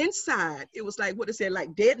 But inside, it was like, what it said,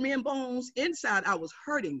 like dead man bones. Inside, I was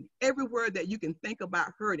hurting everywhere that you can think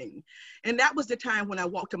about hurting. And that was the time when I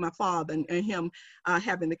walked to my father and him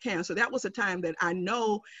having the cancer. That was the time that I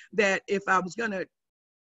know that if I was going to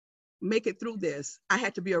make it through this, I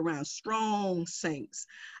had to be around strong saints.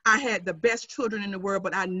 I had the best children in the world,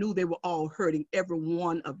 but I knew they were all hurting, every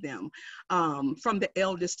one of them, from the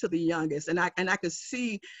eldest to the youngest. And I could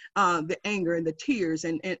see the anger and the tears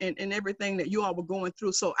and everything that you all were going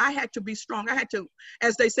through. So I had to be strong. I had to,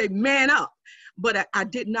 as they say, man up. But I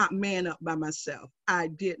did not man up by myself. I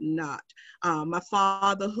did not. My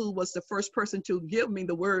father, who was the first person to give me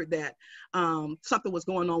the word that something was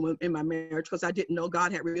going on in my marriage, because I didn't know,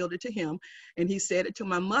 God had revealed it to him. And he said it to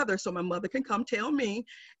my mother, so my mother can come tell me.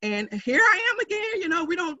 And here I am again,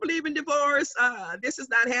 we don't believe in divorce. This is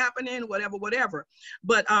not happening, whatever.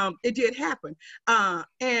 But it did happen.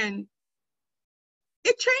 And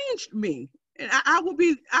it changed me. And I will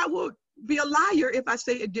be a liar if I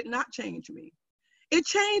say it did not change me. It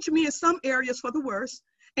changed me in some areas for the worse,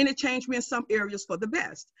 and it changed me in some areas for the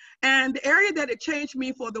best. And the area that it changed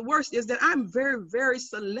me for the worst is that I'm very, very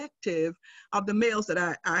selective of the males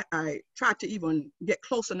that I try to even get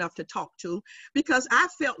close enough to talk to, because I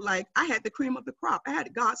felt like I had the cream of the crop. I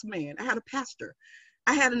had God's man. I had a pastor.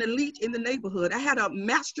 I had an elite in the neighborhood. I had a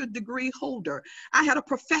master's degree holder. I had a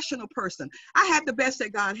professional person. I had the best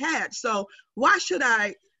that God had. So why should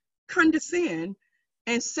I condescend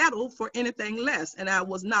and settle for anything less? And I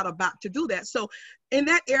was not about to do that. So in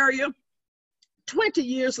that area, 20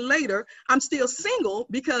 years later, I'm still single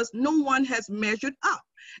because no one has measured up.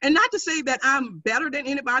 And not to say that I'm better than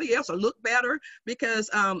anybody else or look better, because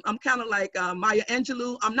I'm kind of like Maya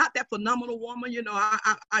Angelou. I'm not that phenomenal woman.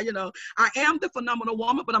 I am the phenomenal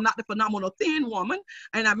woman, but I'm not the phenomenal thin woman.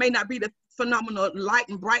 And I may not be the phenomenal light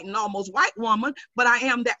and bright and almost white woman, but I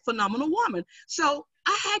am that phenomenal woman. So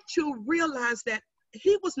I had to realize that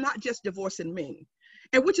he was not just divorcing me,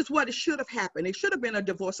 and which is what it should have happened. It should have been a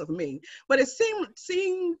divorce of me, but it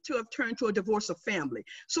seemed to have turned to a divorce of family.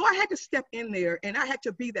 So I had to step in there, and I had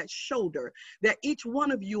to be that shoulder that each one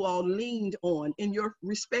of you all leaned on in your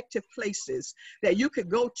respective places that you could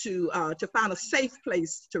go to find a safe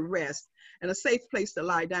place to rest and a safe place to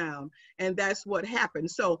lie down. And that's what happened.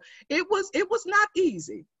 So it was not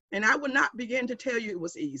easy. And I would not begin to tell you it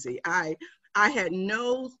was easy. I had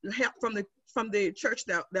no help from the church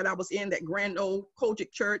that I was in, that grand old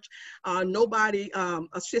Kojic church. Nobody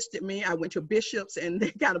assisted me. I went to bishops, and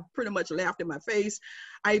they kind of pretty much laughed in my face.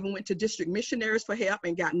 I even went to district missionaries for help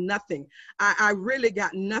and got nothing. I really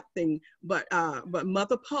got nothing but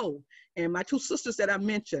Mother Poe and my two sisters that I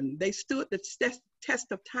mentioned. They stood the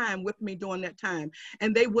test of time with me during that time,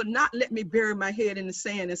 and they would not let me bury my head in the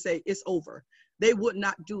sand and say, it's over. They would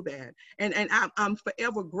not do that. And I'm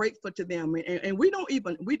forever grateful to them. And we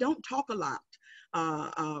don't talk a lot.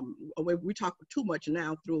 We talk too much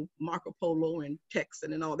now through Marco Polo and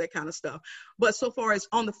texting and all that kind of stuff. But so far as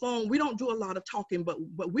on the phone, we don't do a lot of talking, but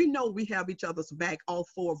we know we have each other's back, all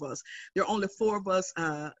four of us. There are only four of us.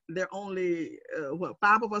 There are only,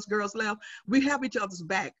 5 of us girls left. We have each other's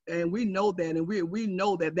back, and we know that. And we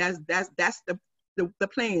know that that's the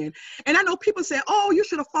plan. And I know people say, oh, you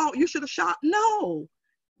should have fought, you should have shot. No.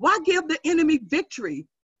 Why give the enemy victory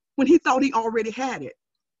when he thought he already had it.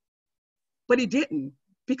 But he didn't,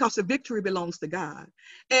 because the victory belongs to God.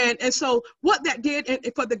 And so what that did, and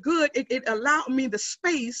for the good, it allowed me the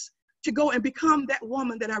space to go and become that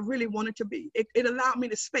woman that I really wanted to be. It allowed me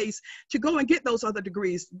the space to go and get those other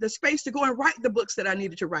degrees, the space to go and write the books that I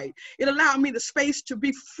needed to write. It allowed me the space to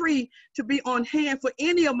be free, to be on hand for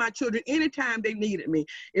any of my children anytime they needed me.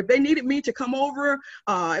 If they needed me to come over,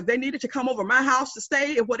 if they needed to come over my house to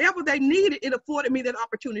stay, if whatever they needed, it afforded me that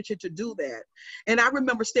opportunity to do that. And I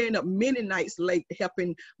remember staying up many nights late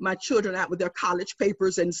helping my children out with their college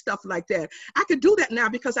papers and stuff like that. I could do that now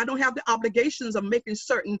because I don't have the obligations of making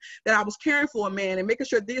certain that I was caring for a man and making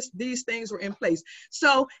sure these things were in place.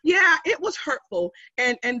 So yeah, it was hurtful.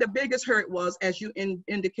 And the biggest hurt was, as you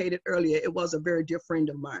indicated earlier, it was a very dear friend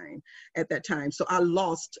of mine at that time. So I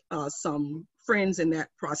lost some friends in that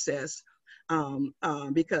process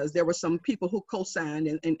because there were some people who co-signed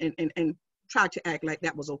and tried to act like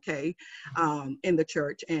that was okay in the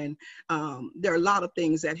church. And there are a lot of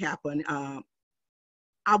things that happened.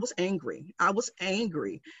 I was angry. I was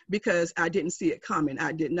angry because I didn't see it coming.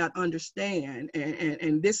 I did not understand.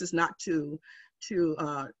 And this is not to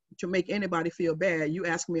make anybody feel bad. You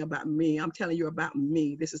ask me about me. I'm telling you about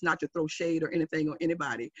me. This is not to throw shade or anything on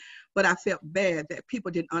anybody. But I felt bad that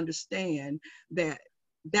people didn't understand that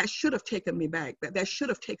should have taken me back, that should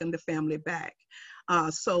have taken the family back.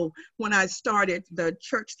 So when I started the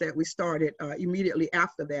church that we started immediately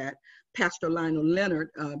after that, Pastor Lionel Leonard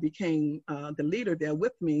became the leader there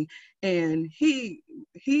with me. And he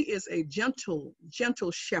is a gentle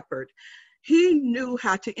shepherd. He knew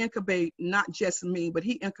how to incubate not just me, but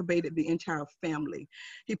he incubated the entire family.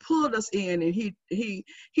 He pulled us in, and he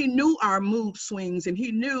knew our mood swings, and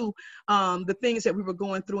he knew the things that we were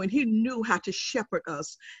going through, and he knew how to shepherd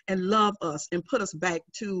us and love us and put us back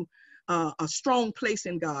to a strong place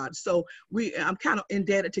in God. So I'm kind of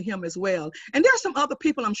indebted to him as well. And there are some other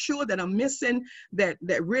people I'm sure that I'm missing that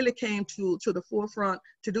really came to the forefront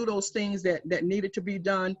to do those things that needed to be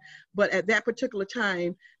done. But at that particular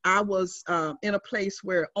time, I was in a place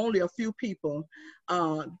where only a few people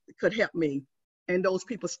could help me. And those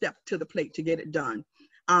people stepped to the plate to get it done.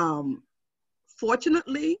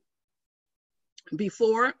 Fortunately,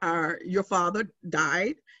 before your father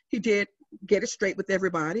died, he did get it straight with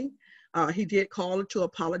everybody. He did call to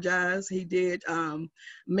apologize. He did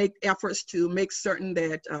make efforts to make certain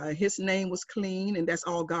that his name was clean, and that's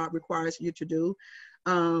all God requires you to do.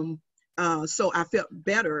 So I felt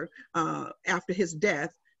better after his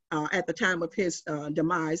death, at the time of his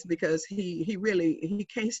demise, because he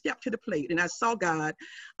stepped to the plate, and I saw God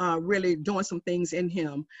really doing some things in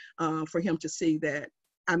him for him to see that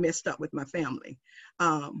I messed up with my family.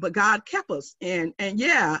 But God kept us, and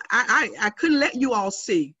yeah, I couldn't let you all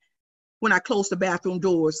see when I closed the bathroom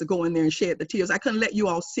doors to go in there and shed the tears. I couldn't let you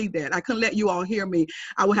all see that. I couldn't let you all hear me.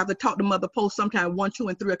 I would have to talk to Mother Poe sometime 1, 2,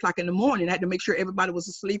 and 3 o'clock in the morning. I had to make sure everybody was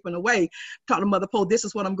asleep and away. Talk to Mother Poe, this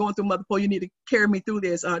is what I'm going through, Mother Poe, you need to carry me through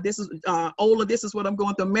this. This is Ola, this is what I'm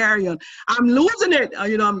going through, Marion. I'm losing it.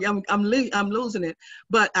 I'm losing it.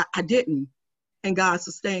 But I didn't. And God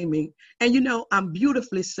sustained me. And I'm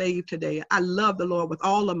beautifully saved today. I love the Lord with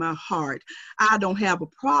all of my heart. I don't have a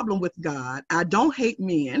problem with God. I don't hate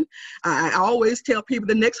men. I always tell people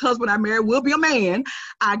the next husband I marry will be a man.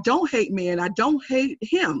 I don't hate men. I don't hate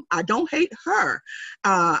him. I don't hate her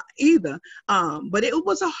either. But it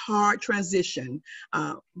was a hard transition.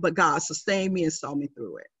 But God sustained me and saw me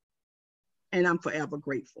through it. And I'm forever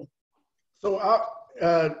grateful. So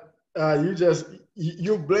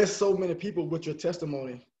you've blessed so many people with your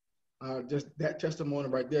testimony. Just that testimony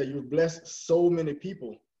right there, you've blessed so many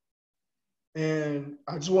people. And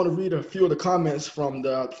I just want to read a few of the comments from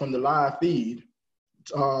the live feed.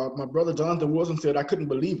 My brother Jonathan Wilson said, I couldn't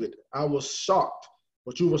believe it. I was shocked,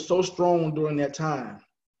 but you were so strong during that time.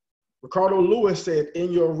 Ricardo Lewis said,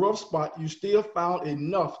 in your rough spot, you still found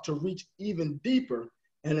enough to reach even deeper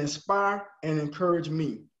and inspire and encourage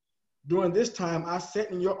me. During this time, I sat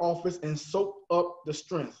in your office and soaked up the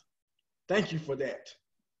strength. Thank you for that.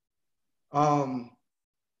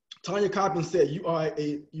 Tanya Coppin said, you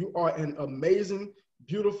are an amazing,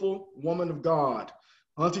 beautiful woman of God.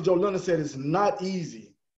 Auntie Jolanda said, it's not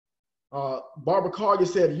easy. Barbara Collier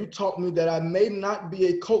said, you taught me that I may not be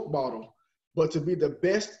a Coke bottle, but to be the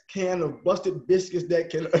best can of busted biscuits that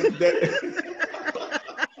can.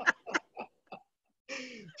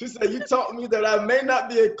 She said, you taught me that I may not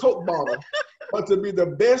be a Coke bottle, but to be the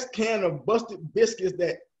best can of busted biscuits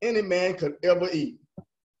that any man could ever eat.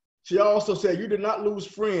 She also said, you did not lose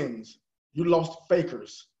friends. You lost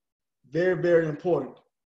fakers. Very, very important.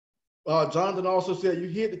 Jonathan also said, you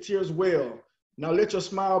hid the tears well. Now let your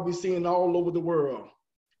smile be seen all over the world.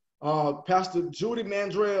 Pastor Judy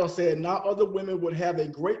Mandrell said, now other women would have a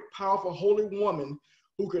great, powerful, holy woman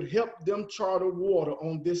who could help them charter water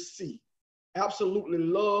on this sea. Absolutely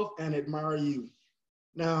love and admire you.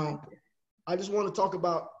 Now, I just want to talk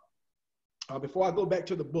about, before I go back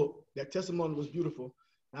to the book, that testimony was beautiful.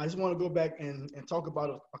 I just want to go back and talk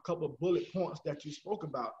about a couple of bullet points that you spoke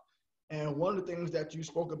about. And one of the things that you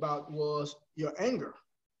spoke about was your anger.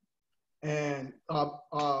 And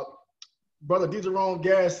Brother DeJerome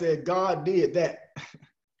Garrett said, God did that.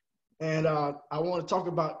 And I want to talk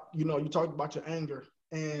about, you talked about your anger.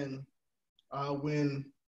 And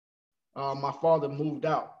when my father moved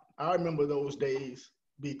out, I remember those days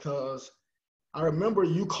because I remember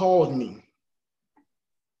you called me.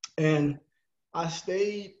 And I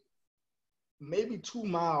stayed maybe 2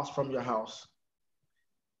 miles from your house.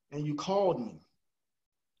 And you called me.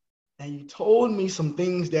 And you told me some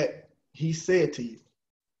things that he said to you.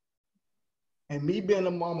 And me being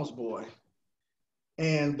a mama's boy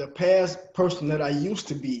and the past person that I used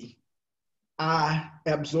to be, I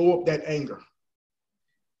absorbed that anger.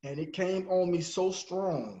 And it came on me so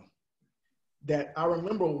strong that I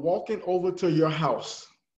remember walking over to your house.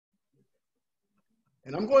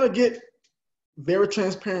 And I'm going to get very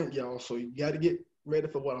transparent, y'all, so you got to get ready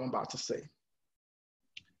for what I'm about to say.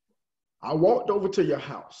 I walked over to your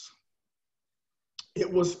house.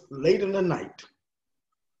 It was late in the night.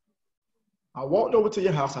 I walked over to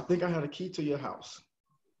your house. I think I had a key to your house.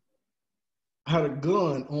 I had a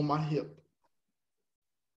gun on my hip.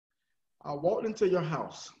 I walked into your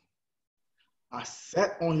house. I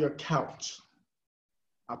sat on your couch.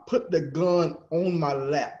 I put the gun on my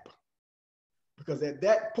lap because at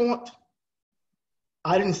that point,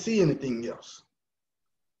 I didn't see anything else.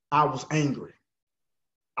 I was angry.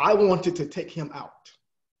 I wanted to take him out.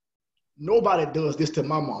 Nobody does this to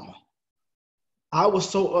my mama. I was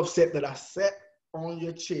so upset that I sat on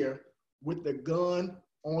your chair with the gun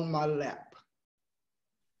on my lap.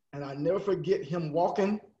 And I never forget him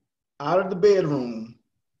walking out of the bedroom,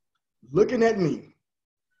 looking at me,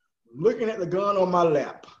 looking at the gun on my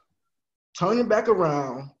lap, turning back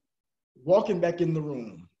around, walking back in the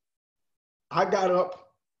room. I got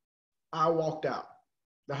up, I walked out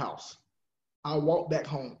the house. I walked back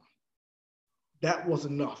home. That was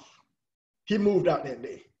enough. He moved out that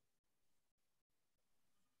day.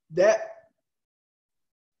 That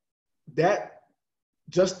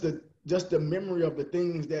just the memory of the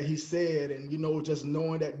things that he said, and just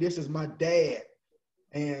knowing that this is my dad,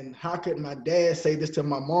 and how could my dad say this to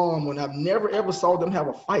my mom when I've never ever saw them have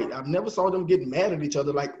a fight? I've never saw them get mad at each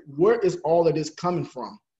other. Like, where is all of this coming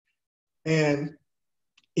from? And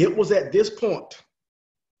it was at this point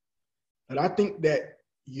that I think that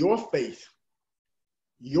your faith,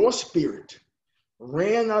 your spirit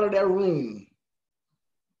ran out of that room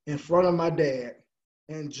in front of my dad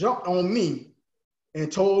and jumped on me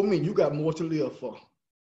and told me, you got more to live for.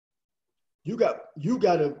 You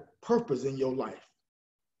got a purpose in your life.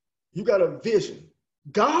 You got a vision.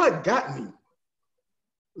 God got me.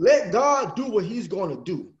 Let God do what he's going to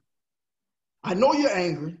do. I know you're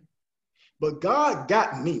angry, but God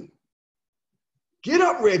got me. Get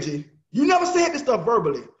up, Reggie. You never said this stuff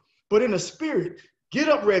verbally, but in the spirit, get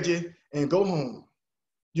up, Reggie, and go home.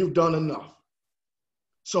 You've done enough.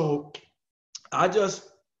 So I just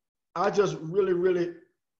really,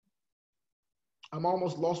 I'm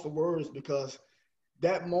almost lost for words because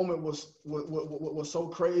that moment was so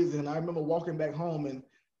crazy. And I remember walking back home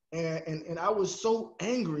and I was so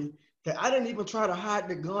angry that I didn't even try to hide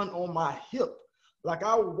the gun on my hip. Like,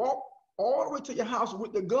 I walked all the way to your house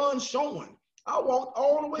with the gun showing. I walked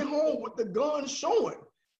all the way home with the gun showing.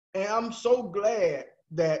 And I'm so glad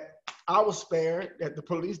that I was spared, that the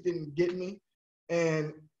police didn't get me.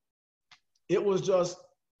 And it was just,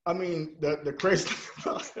 the crazy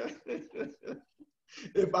thing,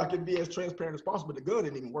 if I could be as transparent as possible, the gun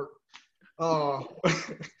didn't even work.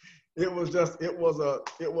 It was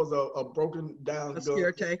a broken down gun.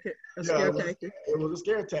 Scare tactic. Scare tactic. It was a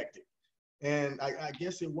scare tactic. And I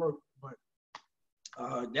guess it worked, but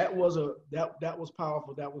that was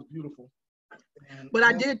powerful. That was beautiful. But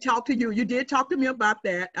I did talk to you. You did talk to me about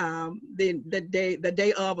that the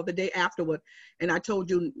day of or the day afterward, and I told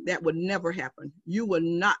you that would never happen. You will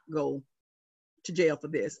not go to jail for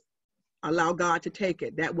this. Allow God to take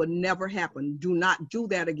it. That would never happen. Do not do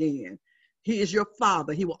that again. He is your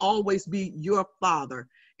father. He will always be your father,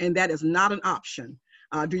 and that is not an option.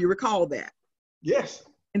 Do you recall that? Yes.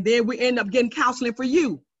 And then we end up getting counseling for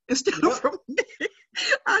you instead of for me.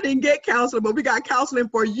 I didn't get counseling, but we got counseling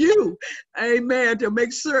for you. Amen. To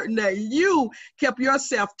make certain that you kept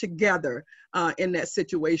yourself together in that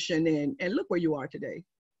situation. And look where you are today.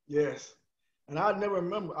 Yes. And I never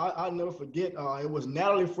remember, I'll never forget, it was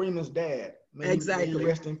Natalie Freeman's dad. May he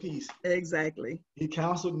rest in peace. Exactly. He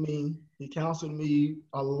counseled me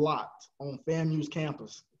a lot on FAMU's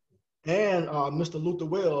campus. And Mr. Luther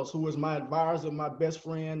Wells, who is my advisor, my best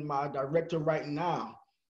friend, my director right now.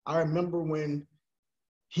 I remember when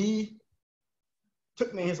he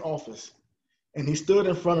took me in his office and he stood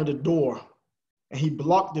in front of the door and he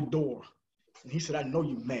blocked the door. And he said, I know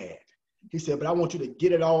you're mad. He said, but I want you to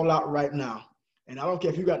get it all out right now. And I don't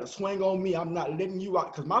care if you got to swing on me, I'm not letting you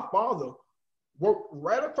out. Because my father worked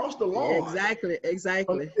right across the lawn. Exactly.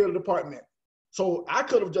 From the theater department. So I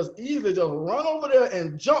could have just easily just run over there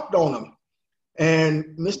and jumped on him.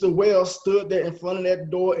 And Mr. Wells stood there in front of that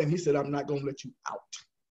door and he said, I'm not going to let you out.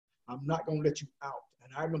 I'm not going to let you out.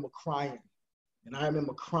 And I remember crying. And and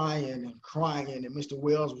Mr.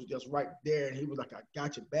 Wells was just right there. And he was like, I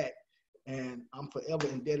got your back. And I'm forever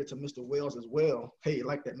indebted to Mr. Wells as well. Hey,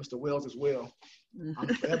 like that, Mr. Wells as well. I'm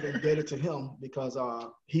forever indebted to him because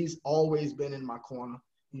he's always been in my corner.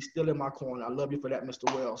 He's still in my corner. I love you for that,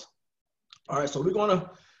 Mr. Wells. All right, so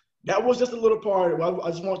that was just a little part.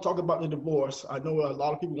 I just want to talk about the divorce. I know a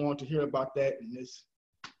lot of people want to hear about that, and it's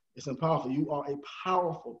powerful. You are a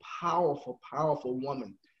powerful, powerful, powerful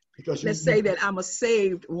woman. Because let's say that I'm a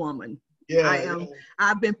saved woman. Yeah, I am. Yeah.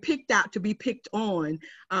 I've been picked out to be picked on,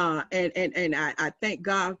 and I thank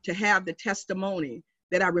God to have the testimony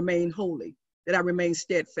that I remain holy, that I remain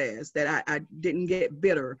steadfast, that I didn't get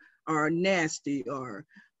bitter or nasty or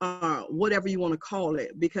whatever you want to call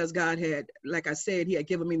it, because God had, like I said, he had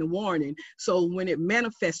given me the warning. So when it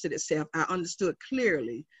manifested itself, I understood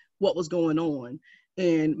clearly what was going on.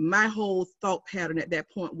 And my whole thought pattern at that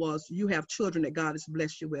point was, you have children that God has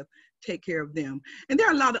blessed you with, take care of them. And there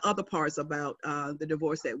are a lot of other parts about the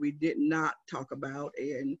divorce that we did not talk about,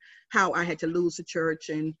 and how I had to lose the church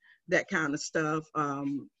and that kind of stuff.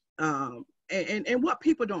 And what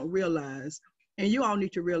people don't realize, and you all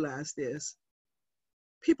need to realize this,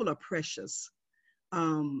 people are precious.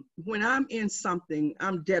 When I'm in something,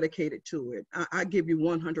 I'm dedicated to it. I give you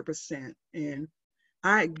 100%. And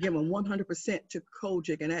I give them 100% to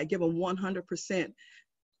Kojic, and I give them 100%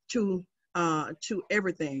 to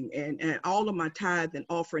everything, and all of my tithe and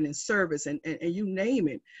offering and service and you name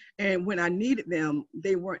it. And when I needed them,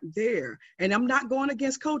 they weren't there. And I'm not going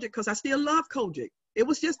against Kojic, because I still love Kojic. It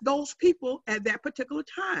was just those people at that particular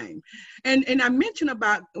time. And I mentioned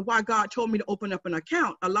about why God told me to open up an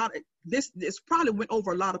account. A lot of this probably went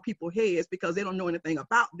over a lot of people's heads because they don't know anything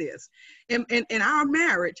about this. And in our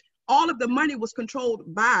marriage, all of the money was controlled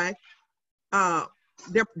by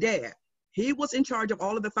their dad. He was in charge of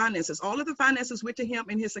all of the finances. All of the finances went to him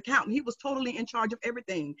and his accountant. He was totally in charge of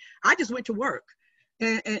everything. I just went to work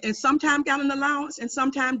and sometimes got an allowance and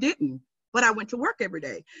sometimes didn't. But I went to work every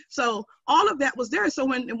day. So all of that was there. So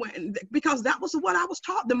because that was what I was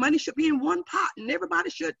taught, the money should be in one pot and everybody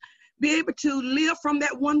should be able to live from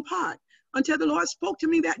that one pot. Until the Lord spoke to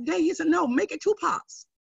me that day, he said, no, make it two pots.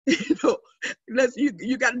 You know,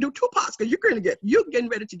 you got to do two pots, because you're getting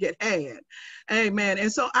ready to get had. Amen.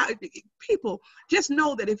 And so people just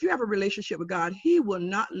know that if you have a relationship with God, he will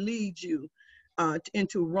not lead you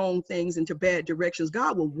into wrong things, into bad directions.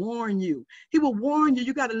 God will warn you. He will warn you.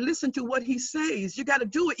 You got to listen to what he says. You got to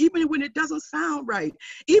do it even when it doesn't sound right,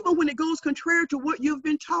 even when it goes contrary to what you've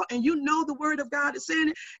been taught, and you know the word of God is saying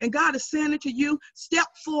it, and God is saying it to you. Step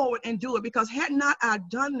forward and do it, because had not I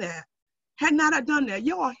done that,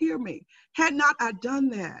 y'all hear me, had not I done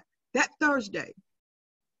that Thursday,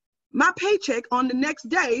 my paycheck on the next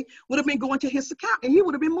day would have been going to his account, and he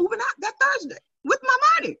would have been moving out that Thursday with my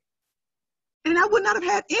money. And I would not have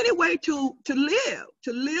had any way to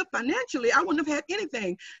live financially. I wouldn't have had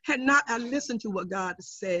anything had not I listened to what God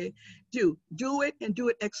said. Do it, and do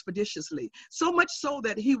it expeditiously. So much so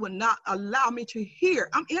that he would not allow me to hear.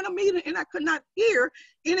 I'm in a meeting and I could not hear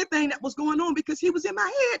anything that was going on, because he was in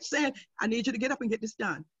my head saying, I need you to get up and get this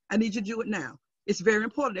done. I need you to do it now. It's very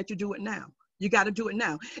important that you do it now. You got to do it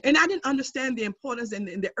now. And I didn't understand the importance and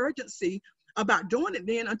the urgency about doing it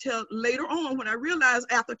then until later on, when I realized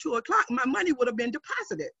after 2 o'clock, my money would have been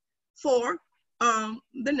deposited for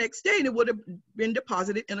the next day, and it would have been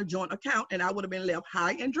deposited in a joint account, and I would have been left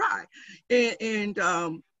high and dry.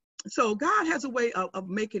 And so God has a way of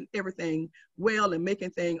making everything well and making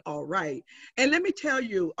things all right. And let me tell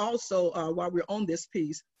you also, while we're on this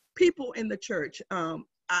piece, people in the church,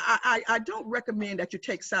 I don't recommend that you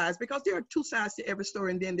take sides, because there are two sides to every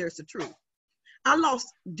story, and then there's the truth. I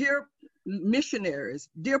lost dear missionaries,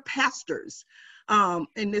 dear pastors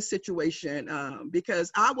in this situation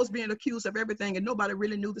because I was being accused of everything and nobody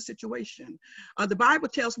really knew the situation. The Bible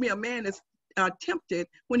tells me a man is tempted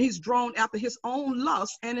when he's drawn after his own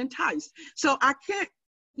lust and enticed. So I can't,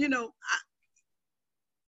 you know,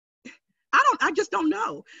 I just don't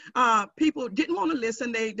know. People didn't want to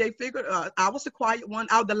listen. They figured I was the quiet one.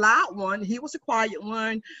 I was the loud one. He was the quiet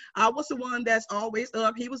one. I was the one that's always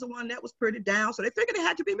up. He was the one that was pretty down. So they figured it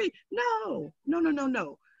had to be me. No.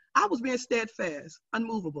 I was being steadfast,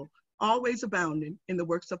 unmovable, always abounding in the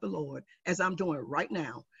works of the Lord, as I'm doing right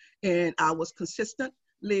now. And I was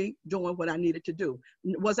consistently doing what I needed to do.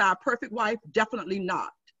 Was I a perfect wife? Definitely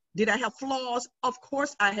not. Did I have flaws? Of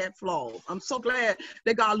course I had flaws. I'm so glad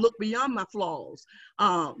that God looked beyond my flaws.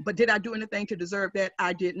 But did I do anything to deserve that?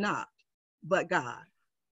 I did not, but God.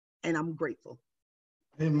 And I'm grateful.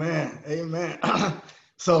 Amen. Amen.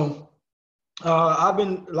 So I've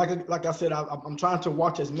been, like I said, I'm trying to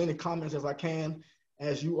watch as many comments as I can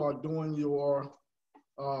as you are doing your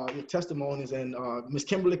testimonies. And Miss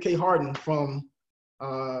Kimberly K. Harden from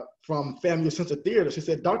FAMU Center Theater, she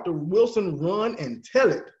said, Dr. Wilson, run and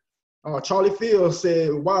tell it. Charlie Fields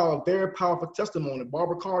said, wow, very powerful testimony.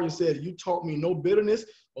 Barbara Collier said, you taught me no bitterness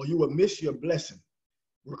or you will miss your blessing.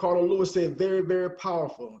 Ricardo Lewis said, very, very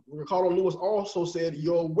powerful. Ricardo Lewis also said,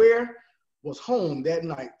 your where was home that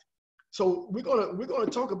night. So we're gonna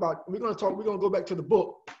go back to the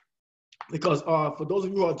book, because for those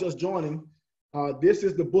of you who are just joining, this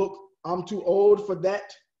is the book, I'm Too Old for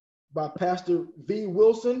That, by Pastor V.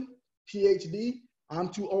 Wilson, PhD. I'm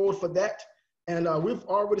Too Old for That. And we've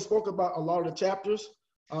already spoke about a lot of the chapters.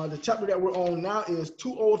 The chapter that we're on now is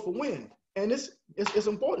Too Old for When. And it's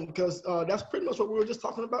important because that's pretty much what we were just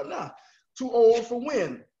talking about now. Too old for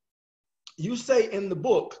when. You say in the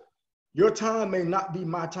book, your time may not be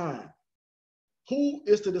my time. Who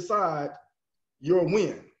is to decide your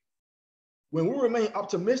when? When we remain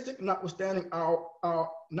optimistic, notwithstanding our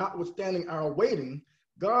waiting,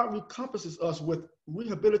 God recompenses us with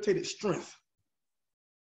rehabilitated strength.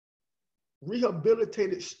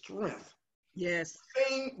 Rehabilitated strength. Yes.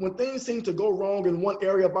 When things seem to go wrong in one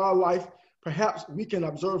area of our life, perhaps we can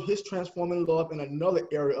observe his transforming love in another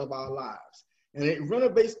area of our lives. And it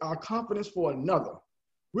renovates our confidence for another.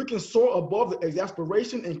 We can soar above the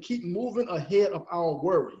exasperation and keep moving ahead of our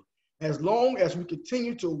worry, as long as we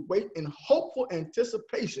continue to wait in hopeful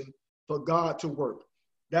anticipation for God to work.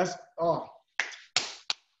 That's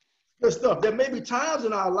good stuff. There may be times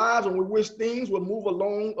in our lives when we wish things would move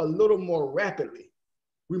along a little more rapidly.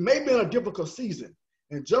 We may be in a difficult season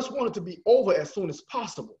and just want it to be over as soon as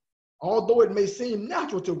possible. Although it may seem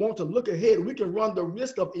natural to want to look ahead, we can run the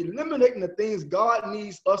risk of eliminating the things God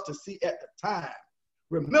needs us to see at the time.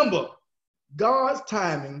 Remember, God's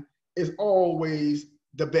timing is always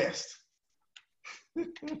the best.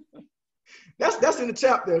 That's in the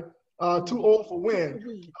chapter, Too Old for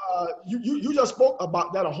When. You just spoke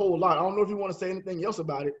about that a whole lot. I don't know if you want to say anything else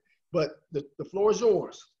about it, but the floor is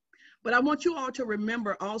yours. But I want you all to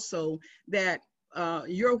remember also that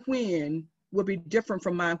your when will be different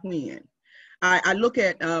from my when. I look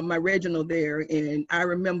at my Reginald there, and I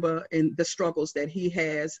remember in the struggles that he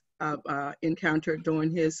has encountered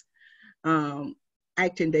during his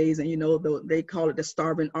acting days, and you know, they call it the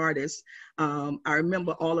starving artist. I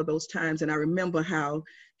remember all of those times, and I remember how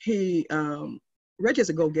he, Reggie's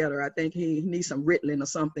a go-getter. I think he needs some Ritalin or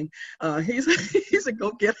something. He's a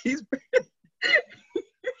go-getter.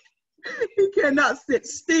 He cannot sit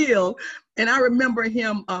still. And I remember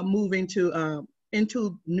him moving to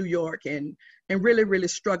into New York and really, really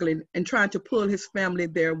struggling and trying to pull his family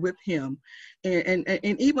there with him. And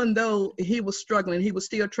even though he was struggling, he was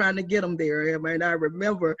still trying to get them there. And I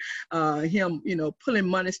remember him, you know, pulling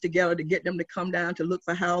monies together to get them to come down to look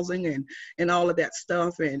for housing and all of that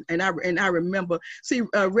stuff. And I remember, see,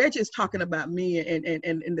 Reggie is talking about me and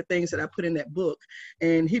the things that I put in that book.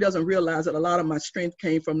 And he doesn't realize that a lot of my strength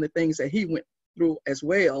came from the things that he went through as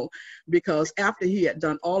well, because after he had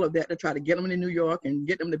done all of that to try to get them to New York and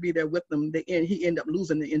get them to be there with them, he ended up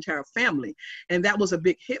losing the entire family. And that was a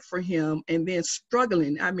big hit for him. And then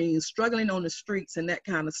struggling on the streets and that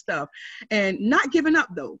kind of stuff, and not giving up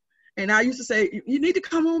though. And I used to say, you need to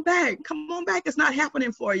come on back. It's not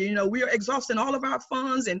happening for you. You know, we are exhausting all of our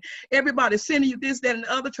funds and everybody's sending you this, that, and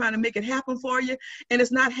the other, trying to make it happen for you. And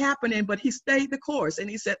it's not happening, but he stayed the course. And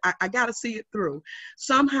he said, I got to see it through.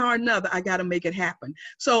 Somehow or another, I got to make it happen.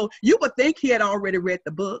 So you would think he had already read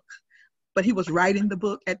the book, but he was writing the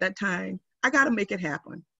book at that time. I got to make it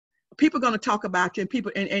happen. People are going to talk about you, and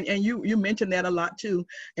people, and you mentioned that a lot too,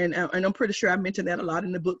 and I'm pretty sure I mentioned that a lot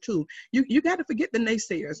in the book too. You got to forget the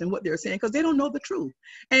naysayers and what they're saying, because they don't know the truth.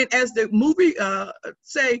 And as the movie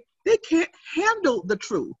say, they can't handle the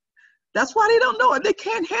truth. That's why they don't know it. They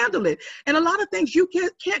can't handle it. And a lot of things you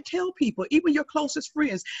can't tell people, even your closest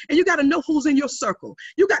friends. And you got to know who's in your circle.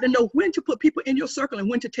 You got to know when to put people in your circle and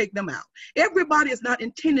when to take them out. Everybody is not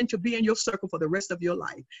intending to be in your circle for the rest of your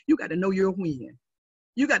life. You got to know your when.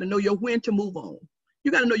 You got to know your when to move on.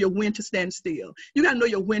 You got to know your when to stand still. You got to know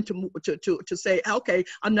your when to move, to say, okay,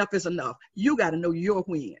 enough is enough. You got to know your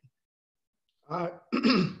when.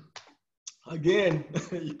 Again,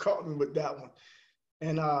 you caught me with that one.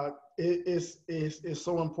 And it's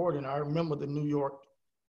so important. I remember the New York,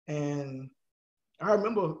 and I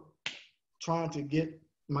remember trying to get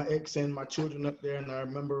my ex and my children up there. And I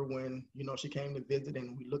remember when, you know, she came to visit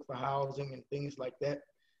and we looked for housing and things like that.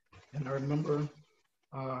 And I remember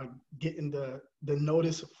getting the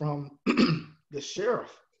notice from the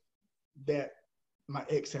sheriff that my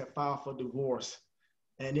ex had filed for divorce.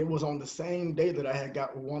 And it was on the same day that I had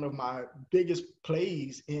got one of my biggest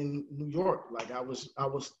plays in New York. Like I was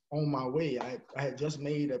on my way. I had just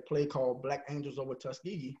made a play called Black Angels Over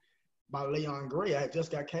Tuskegee by Leon Gray. I had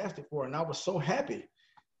just got casted for it, and I was so happy.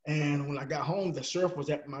 And when I got home, the sheriff was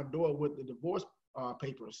at my door with the divorce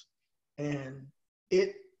papers, and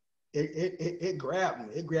it grabbed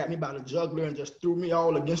me. It grabbed me by the jugular and just threw me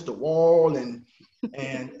all against the wall, and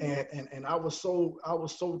I was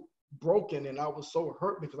so broken, and I was so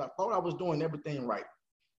hurt because I thought I was doing everything right.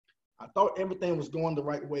 I thought everything was going the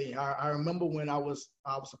right way. I remember when I was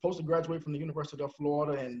supposed to graduate from the University of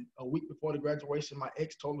Florida, and a week before the graduation, my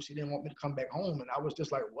ex told me she didn't want me to come back home, and I was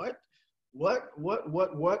just like, what?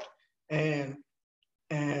 And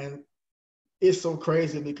it's so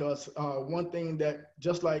crazy because one thing that,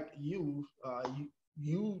 just like you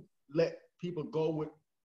let people go with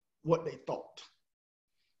what they thought,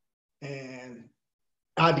 and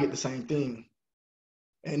I did the same thing.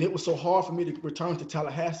 And it was so hard for me to return to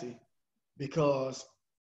Tallahassee because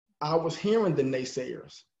I was hearing the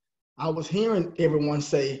naysayers. I was hearing everyone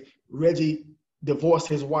say Reggie divorced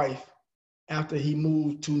his wife after he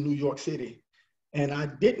moved to New York City. And I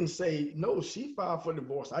didn't say, no, she filed for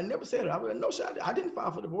divorce. I never said it. I didn't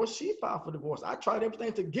file for divorce. She filed for divorce. I tried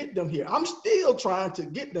everything to get them here. I'm still trying to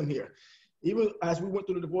get them here. Even as we went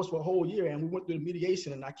through the divorce for a whole year and we went through the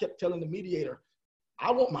mediation, and I kept telling the mediator,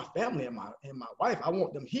 I want my family and my wife. I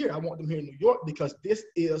want them here. I want them here in New York because this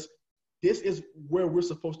is where we're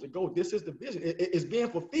supposed to go. This is the vision. It's being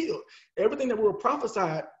fulfilled. Everything that we were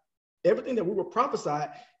prophesied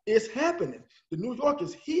is happening. The New York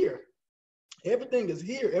is here. Everything is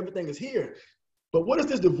here. Everything is here. But what is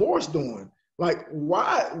this divorce doing? Like,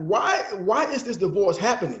 why is this divorce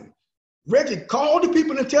happening? Reggie, call the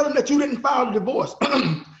people and tell them that you didn't file the divorce.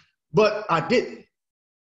 But I didn't.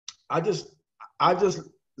 I just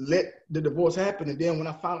let the divorce happen. And then when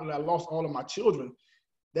I found out I lost all of my children,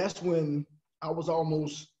 that's when I was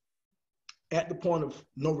almost at the point of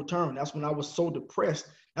no return. That's when I was so depressed.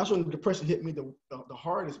 That's when the depression hit me the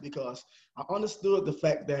hardest, because I understood the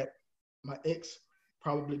fact that my ex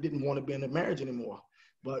probably didn't want to be in a marriage anymore.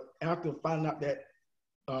 But after finding out that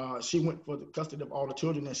she went for the custody of all the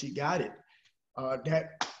children and she got it,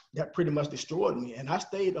 that pretty much destroyed me. And I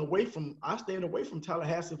stayed away from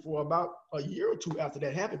Tallahassee for about a year or two after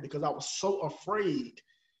that happened, because I was so afraid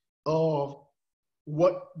of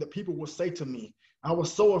what the people would say to me. I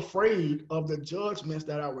was so afraid of the judgments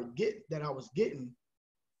that I was getting.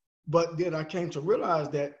 But then I came to realize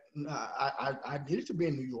that I needed to be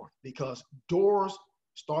in New York, because doors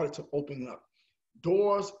started to open up.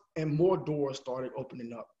 Doors and more doors started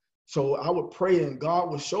opening up. So I would pray and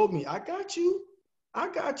God would show me, I got you.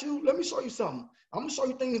 Let me show you something. I'm gonna show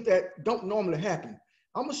you things that don't normally happen.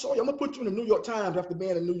 I'm gonna put you in the New York Times after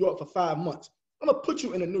being in New York for 5 months. I'm gonna put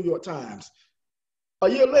you in the New York Times. A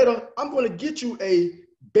year later, I'm gonna get you a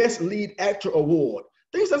Best Lead Actor award.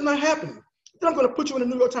 Things that's not happening. Then I'm gonna put you in the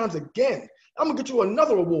New York Times again. I'm gonna get you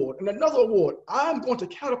another award and another award. I'm going to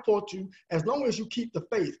catapult you as long as you keep the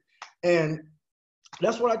faith. And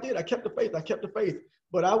that's what I did. I kept the faith.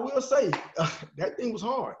 But I will say, that thing was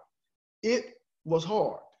hard. It was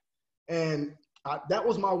hard. And that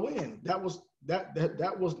was my win. That was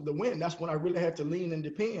the win. That's when I really had to lean and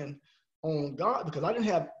depend on God, because I didn't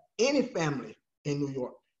have any family in New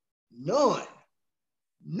York. None.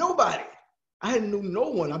 Nobody. I hadn't knew no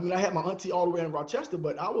one. I mean, I had my auntie all the way in Rochester,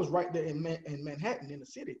 but I was right there in Manhattan, in the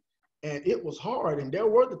city. And it was hard. And there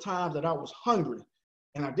were the times that I was hungry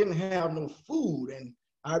and I didn't have no food. And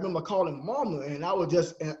I remember calling mama, and I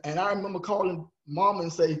remember calling mama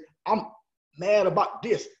and say, I'm mad about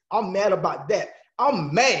this. I'm mad about that.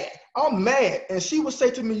 I'm mad. And she would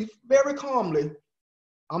say to me very calmly,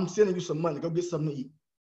 I'm sending you some money. Go get something to eat.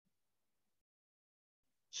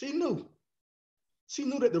 She knew. She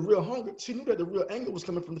knew that the real hunger, she knew that the real anger was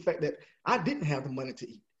coming from the fact that I didn't have the money to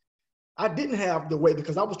eat. I didn't have the way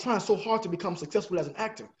because I was trying so hard to become successful as an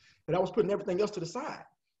actor that I was putting everything else to the side.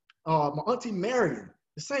 My auntie Marion,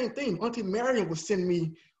 the same thing. Auntie Marion would send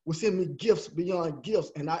me gifts beyond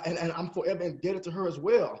gifts, and I'm forever indebted to her as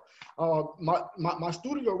well. My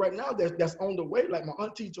studio right now that's on the way, like my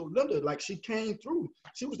auntie Jolinda, like she came through.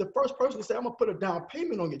 She was the first person to say, I'm gonna put a down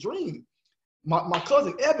payment on your dream. My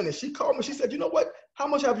cousin Ebony, she called me, she said, you know what? How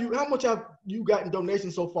much have you gotten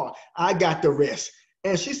donations so far? I got the rest.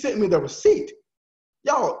 And she sent me the receipt.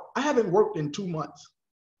 Y'all, I haven't worked in 2 months.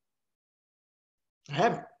 I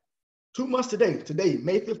haven't. 2 months today,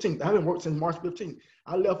 May 15th. I haven't worked since March 15th.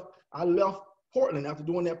 I left Portland after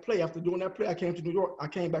doing that play. After doing that play, I came to New York. I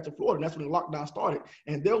came back to Florida, and that's when the lockdown started.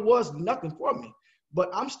 And there was nothing for me. But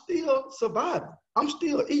I'm still surviving. I'm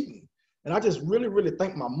still eating. And I just really, really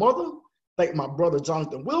thank my mother, thank my brother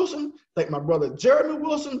Jonathan Wilson, thank my brother Jeremy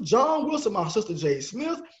Wilson, John Wilson, my sister Jay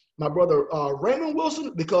Smith, my brother Raymond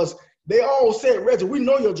Wilson, because they all said, Reggie, we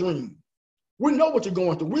know your dream. We know what you're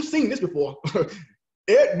going through. We've seen this before.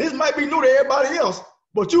 This might be new to everybody else,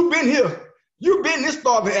 but you've been here. You've been this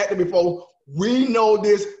starving actor before. We know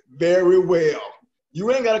this very well.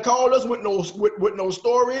 You ain't got to call us with no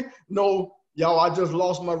story. No, y'all, I just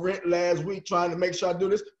lost my rent last week trying to make sure I do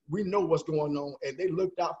this. We know what's going on, and they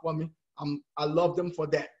looked out for me. I love them for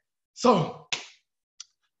that. So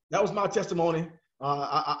that was my testimony.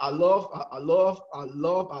 I love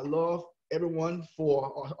everyone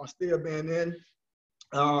for still being in.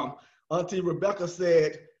 Auntie Rebecca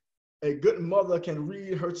said, a good mother can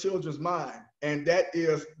read her children's mind, and that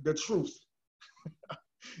is the truth.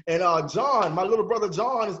 And John, my little brother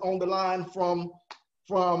John, is on the line from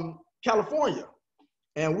California.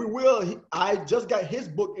 And I just got his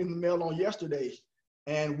book in the mail on yesterday,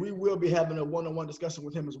 and we will be having a one-on-one discussion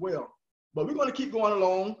with him as well. But we're going to keep going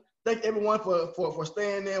along. Thank everyone for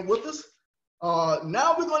staying there with us.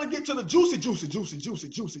 Now we're going to get to the juicy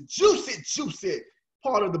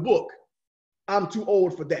part of the book. I'm too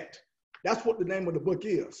old for that. That's what the name of the book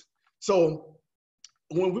is. So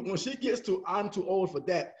when she gets to I'm too old for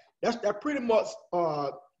that, that pretty much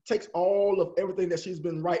takes all of everything that she's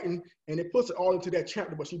been writing and it puts it all into that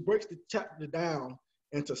chapter, but she breaks the chapter down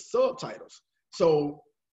into subtitles. So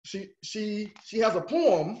she has a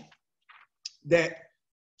poem that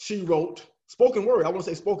she wrote, spoken word. I want to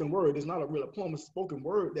say spoken word. It's not a real poem, it's spoken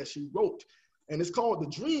word that she wrote. And it's called The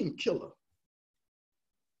Dream Killer.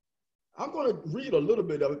 I'm going to read a little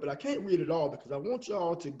bit of it, but I can't read it all because I want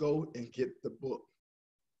y'all to go and get the book.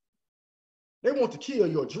 They want to kill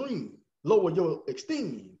your dream, lower your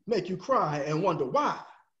esteem, make you cry and wonder why.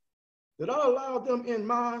 Did I allow them in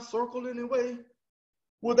my circle anyway?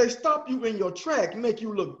 Will they stop you in your track, make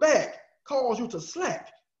you look back, cause you to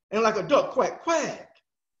slack, and like a duck quack quack?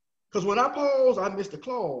 Because when I pause, I miss the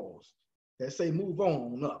clause that say move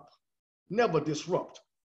on up, never disrupt.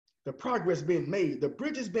 The progress being made, the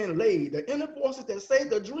bridges being laid, the inner forces that say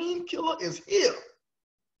the dream killer is here.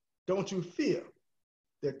 Don't you fear.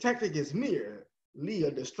 The tactic is merely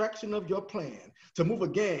a distraction of your plan to move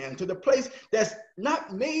again to the place that's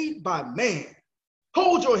not made by man.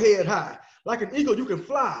 Hold your head high. Like an eagle, you can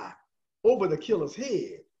fly over the killer's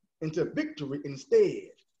head into victory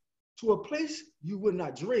instead, to a place you would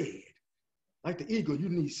not dread. Like the eagle, you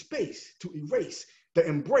need space to erase the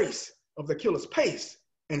embrace of the killer's pace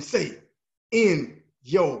and say, in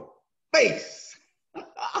your face.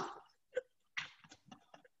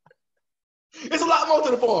 It's a lot more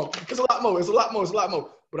to the poem. It's a lot more.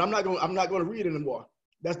 But I'm not going to read it anymore.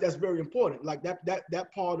 That's very important. Like that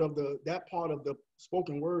part of the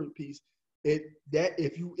spoken word piece.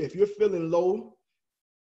 If you're feeling low,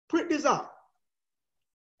 print this out.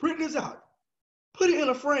 Print this out. Put it in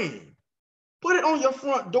a frame. Put it on your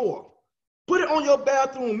front door. Put it on your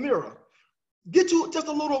bathroom mirror. Get you just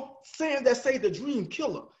a little saying that say the dream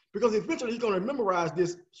killer, because eventually you're going to memorize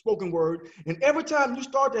this spoken word. And every time you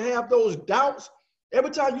start to have those doubts,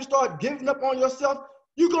 every time you start giving up on yourself,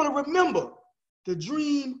 you're going to remember the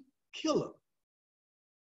dream killer.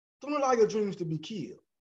 Don't allow your dreams to be killed.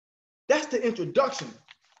 That's the introduction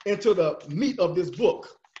into the meat of this book.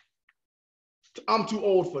 I'm too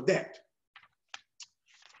old for that.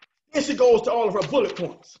 Then she goes to all of her bullet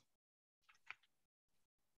points.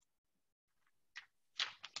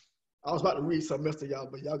 I was about to read some to y'all,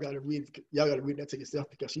 but y'all gotta read that to yourself,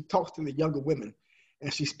 because she talks to the younger women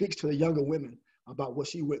and she speaks to the younger women about what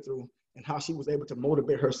she went through and how she was able to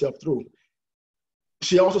motivate herself through.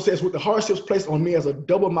 She also says, with the hardships placed on me as a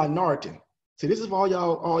double minority. See, this is for all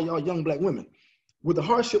y'all young Black women. With the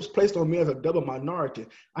hardships placed on me as a double minority,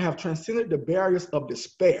 I have transcended the barriers of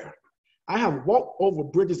despair. I have walked over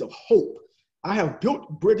bridges of hope. I have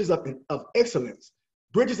built bridges of excellence,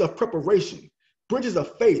 bridges of preparation, bridges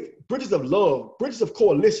of faith, bridges of love, bridges of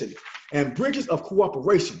coalition, and bridges of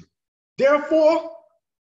cooperation. Therefore,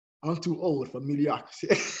 I'm too old for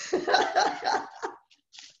mediocrity.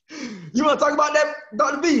 You want to talk about that,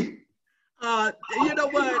 Dr. V? You know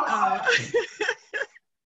what?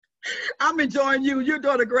 I'm enjoying you. You're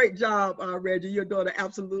doing a great job, Reggie. You're doing an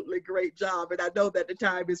absolutely great job. And I know that the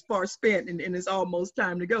time is far spent and it's almost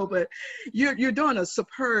time to go, but you're doing a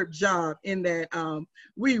superb job in that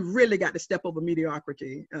we really got to step over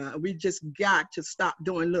mediocrity. We just got to stop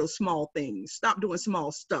doing little small things, stop doing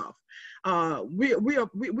small stuff. We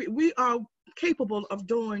are capable of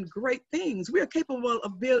doing great things. We are capable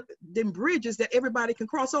of building bridges that everybody can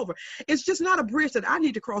cross over. It's just not a bridge that I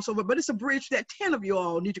need to cross over, but it's a bridge that 10 of you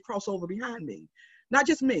all need to cross over behind me. Not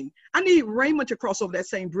just me. I need Raymond to cross over that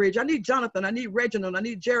same bridge. I need Jonathan. I need Reginald. I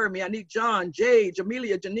need Jeremy. I need John, Jay,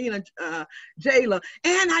 Jamelia, Janina, Jayla.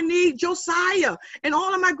 And I need Josiah and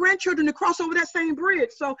all of my grandchildren to cross over that same bridge.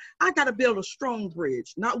 So I got to build a strong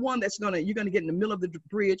bridge, not one that's you're going to get in the middle of the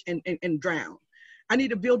bridge and drown. I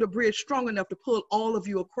need to build a bridge strong enough to pull all of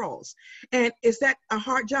you across. And is that a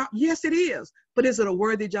hard job? Yes, it is. But is it a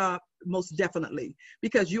worthy job? Most definitely,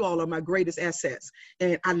 because you all are my greatest assets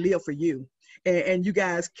and I live for you. And you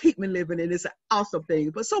guys keep me living, and it's an awesome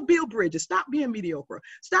thing. But so build bridges. Stop being mediocre.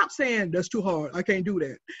 Stop saying that's too hard. I can't do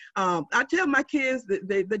that. I tell my kids that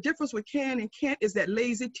the difference with can and can't is that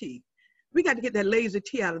lazy T. We got to get that lazy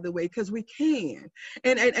T out of the way because we can.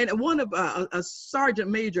 And one of a sergeant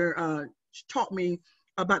major taught me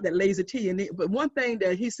about that lazy T. But one thing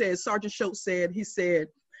that he said, Sergeant Schultz said, he said,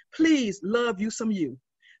 please love you some you.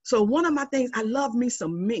 So one of my things, I love me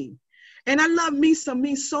some me. And I love me some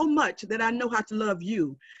me so much that I know how to love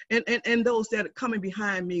you and those that are coming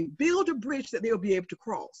behind me. Build a bridge that they'll be able to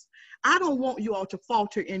cross. I don't want you all to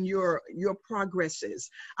falter in your progresses.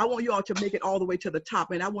 I want you all to make it all the way to the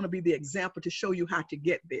top, and I want to be the example to show you how to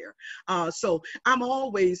get there. So I'm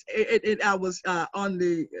always, I was on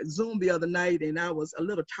the Zoom the other night, and I was a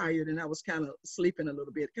little tired, and I was kind of sleeping a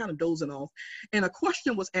little bit, kind of dozing off. And a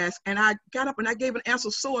question was asked, and I got up and I gave an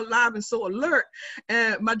answer so alive and so alert.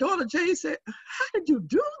 And my daughter Jay said, how did you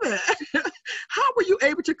do that? How were you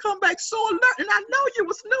able to come back so alert? And I know you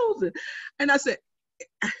were snoozing. And I said,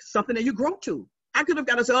 something that you grow to. I could have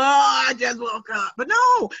got to say, oh, I just woke up. But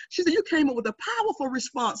no, she said, you came up with a powerful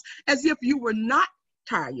response as if you were not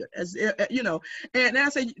tired, as you know. And I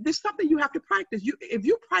say, there's something you have to practice. If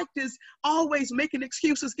you practice always making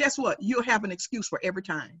excuses, guess what? You'll have an excuse for every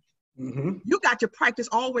time. Mm-hmm. You got to practice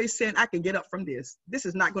always saying, I can get up from this. This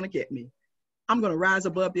is not going to get me. I'm going to rise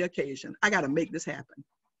above the occasion. I got to make this happen.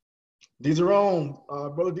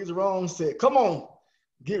 Brother Dizerone said, come on,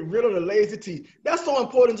 get rid of the lazy T. That's so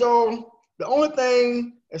important, y'all. The only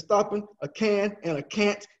thing that's stopping a can and a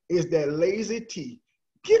can't is that lazy T.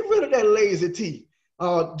 Get rid of that lazy T.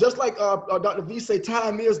 Just like Dr. V say,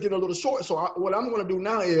 time is getting a little short. So what I'm going to do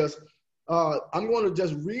now is I'm going to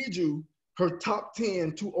just read you her top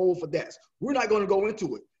 10 too old for that. We're not going to go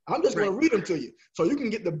into it. I'm just going to read them to you. So you can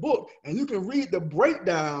get the book and you can read the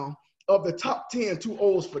breakdown of the top 10 too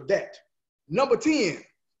olds for that. Number 10,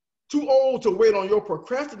 too old to wait on your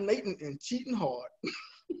procrastinating and cheating hard.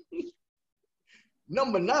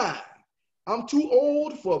 Number 9, I'm too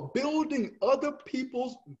old for building other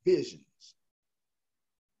people's visions.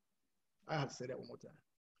 I have to say that one more time.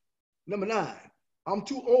 Number 9, I'm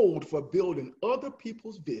too old for building other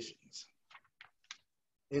people's visions.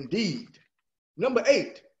 Indeed. Number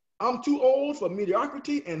 8, I'm too old for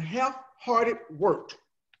mediocrity and half-hearted work.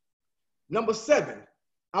 Number 7,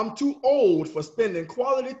 I'm too old for spending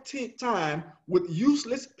quality time with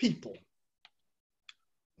useless people.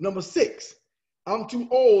 Number 6, I'm too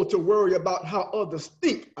old to worry about how others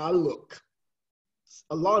think I look.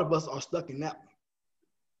 A lot of us are stuck in that one,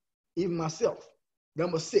 even myself.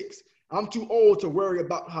 Number 6, I'm too old to worry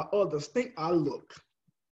about how others think I look.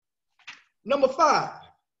 Number 5,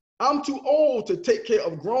 I'm too old to take care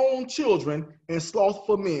of grown children and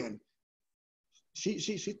slothful men.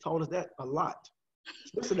 She taught us that a lot.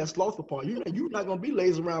 Especially that slothful part. You're not going to be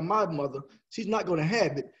lazy around my mother. She's not going to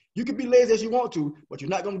have it. You can be lazy as you want to, but you're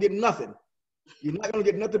not going to get nothing. You're not going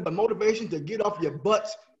to get nothing but motivation to get off your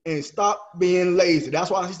butts and stop being lazy.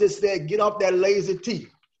 That's why she just said, get off that lazy T.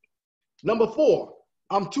 Number 4,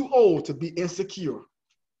 I'm too old to be insecure.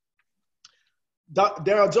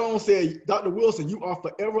 Darryl Jones said, Dr. Wilson, you are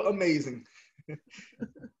forever amazing.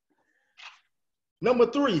 Number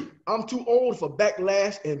 3, I'm too old for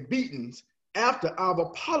backlash and beatings after I've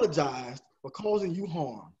apologized for causing you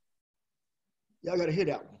harm. Y'all got to hear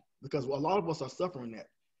that one because a lot of us are suffering that.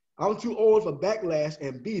 I'm too old for backlash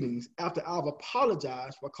and beatings after I've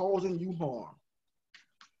apologized for causing you harm.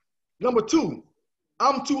 Number 2,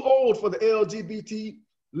 I'm too old for the LGBT,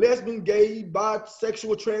 lesbian, gay,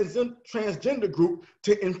 bisexual, transgender group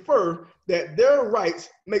to infer that their rights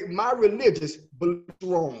make my religious beliefs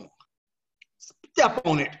wrong. Step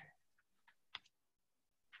on it.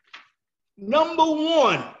 Number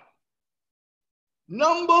one,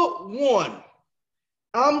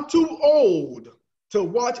 I'm too old to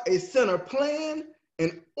watch a sinner plan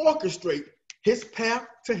and orchestrate his path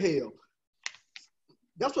to hell.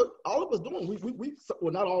 That's what all of us doing.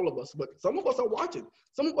 Well, not all of us, but some of us are watching.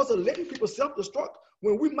 Some of us are letting people self-destruct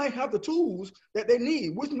when we might have the tools that they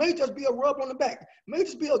need, which may just be a rub on the back, may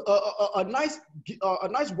just be a nice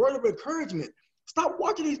word of encouragement. Stop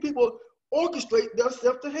watching these people orchestrate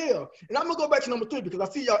themselves to hell. And I'm gonna go back to number 3 because I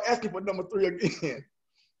see y'all asking for number 3 again.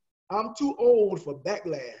 I'm too old for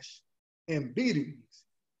backlash and beatings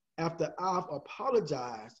after I've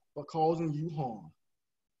apologized for causing you harm.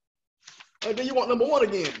 And then you want number 1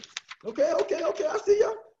 again. Okay, I see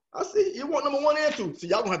y'all. I see you want number 1 and 2. So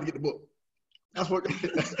y'all gonna have to get the book. That's what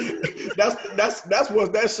that's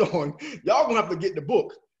what that's showing. Y'all gonna have to get the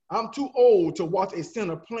book. I'm too old to watch a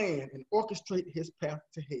sinner plan and orchestrate his path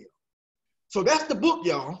to hell. So that's the book,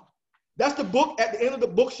 y'all. That's the book. At the end of the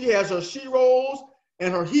book, she has her sheroes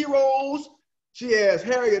and her heroes. She has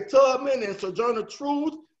Harriet Tubman and Sojourner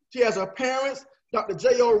Truth. She has her parents, Dr.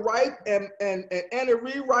 J.O. Wright and Annie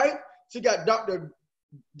Reed Wright. She got Dr.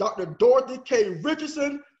 Dorothy K.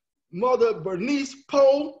 Richardson, Mother Bernice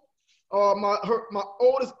Poe, my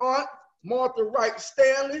oldest aunt, Martha Wright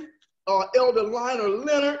Stanley, Elder Lionel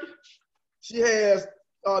Leonard. She has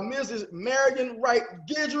Mrs. Marion Wright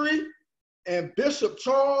Guidry and Bishop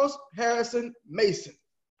Charles Harrison Mason.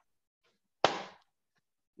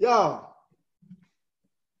 Y'all,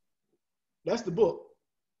 that's the book.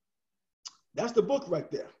 That's the book right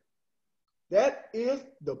there. That is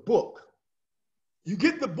the book. You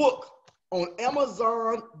get the book on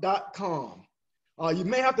Amazon.com. You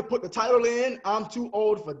may have to put the title in, I'm too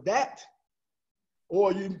old for that.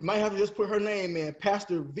 Or you might have to just put her name in,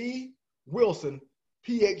 Pastor V. Wilson,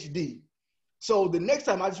 PhD. So the next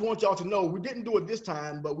time, I just want y'all to know, we didn't do it this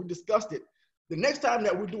time, but we discussed it. The next time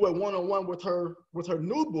that we do a one-on-one with her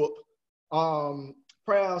new book,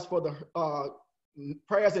 Prayers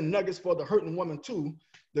and Nuggets for the Hurting Woman 2,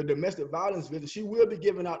 the domestic violence visit, she will be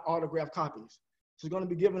giving out autographed copies. She's going to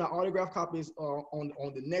be giving out autographed copies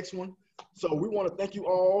on the next one. So we want to thank you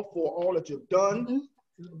all for all that you've done.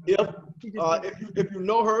 If you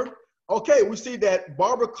know her, okay, we see that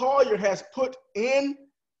Barbara Collier has put in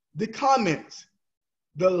the comments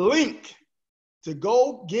the link to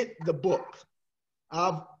go get the book.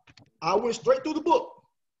 I went straight through the book.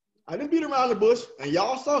 I didn't beat around the bush, and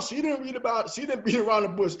y'all saw she didn't beat around the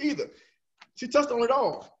bush either. She touched on it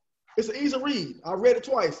all. It's an easy read. I read it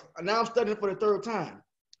twice, and now I'm studying it for the 3rd time.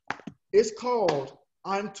 It's called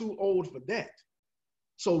I'm Too Old for That.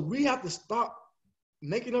 So we have to stop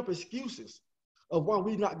making up excuses of why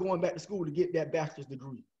we're not going back to school to get that bachelor's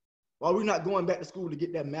degree, why we're not going back to school to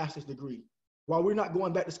get that master's degree, why we're not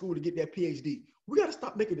going back to school to get that PhD. We got to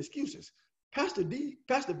stop making excuses. Pastor V.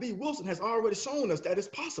 Wilson has already shown us that it's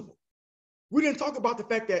possible. We didn't talk about the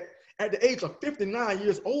fact that at the age of 59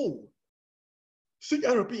 years old, she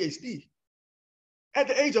got her PhD. At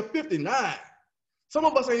the age of 59, some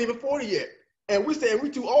of us ain't even 40 yet, and we say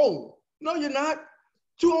we're too old. No, you're not.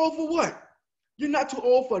 Too old for what? You're not too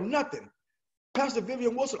old for nothing. Pastor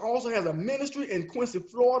Vivian Wilson also has a ministry in Quincy,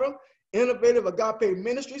 Florida, Innovative Agape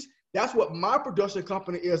Ministries. That's what my production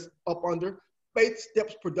company is up under, Faith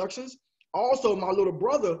Steps Productions. Also, my little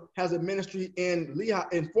brother has a ministry in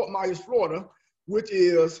Fort Myers, Florida, which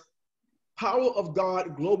is Power of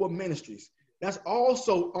God Global Ministries. That's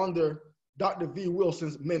also under Dr. V.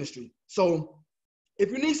 Wilson's ministry. So if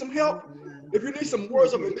you need some help, if you need some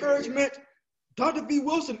words of encouragement, Dr. V.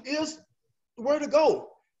 Wilson is where to go.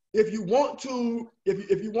 If you want to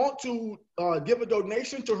give a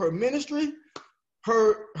donation to her ministry,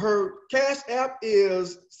 her cash app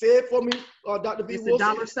is, say it for me, Dr. V. Wilson.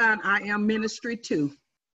 $, I am ministry 2.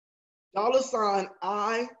 $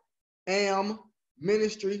 I am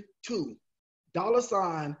ministry 2.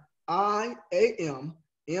 $ I am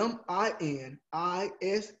MINISTRY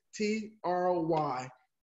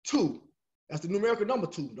 2. That's the numerical number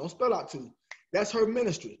 2. Don't spell out 2. That's her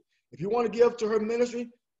ministry. If you want to give to her ministry,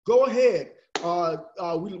 go ahead.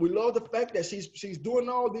 We love the fact that she's doing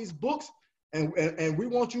all these books, and we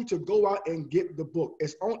want you to go out and get the book.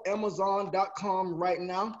 It's on Amazon.com right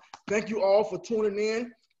now. Thank you all for tuning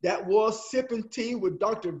in. That was Sippin' Tea with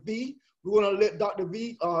Dr. V. We're going to let Dr.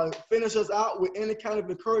 V finish us out with any kind of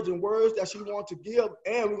encouraging words that she wants to give,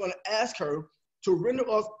 and we're going to ask her to render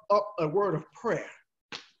us up a word of prayer.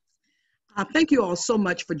 Thank you all so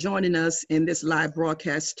much for joining us in this live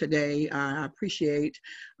broadcast today. I appreciate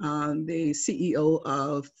the CEO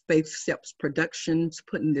of Faith Steps Productions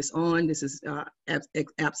putting this on. This is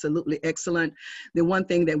absolutely excellent. The one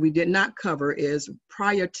thing that we did not cover is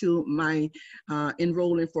prior to my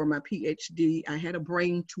enrolling for my PhD, I had a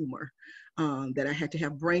brain tumor that I had to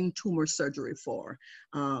have brain tumor surgery for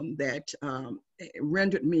that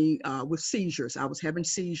rendered me with seizures. I was having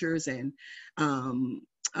seizures and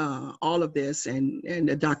all of this, and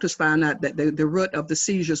the doctors found out that the root of the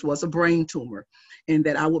seizures was a brain tumor, and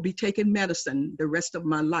that I will be taking medicine the rest of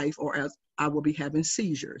my life, or else I will be having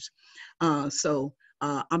seizures. So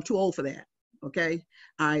I'm too old for that. Okay,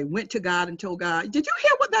 I went to God and told God, "Did you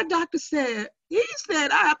hear what that doctor said? He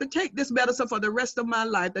said I have to take this medicine for the rest of my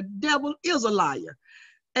life. The devil is a liar."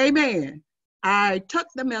 Amen. I took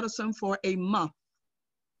the medicine for a month.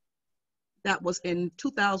 That was in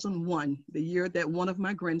 2001, the year that one of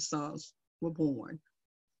my grandsons were born.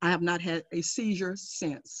 I have not had a seizure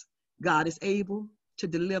since. God is able to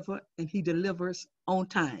deliver, and he delivers on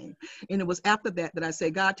time. And it was after that that I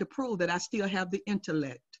said, God, to prove that I still have the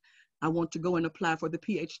intellect, I want to go and apply for the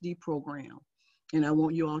PhD program. And I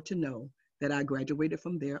want you all to know that I graduated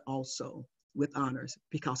from there also with honors,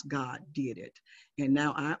 because God did it. And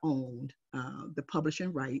now I owned the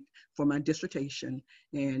publishing right for my dissertation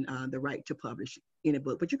and the right to publish any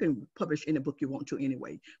book. But you can publish any book you want to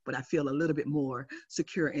anyway. But I feel a little bit more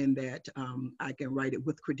secure in that I can write it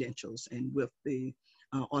with credentials and with the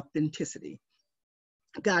authenticity.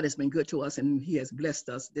 God has been good to us, and he has blessed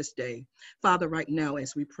us this day. Father, right now,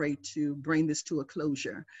 as we pray to bring this to a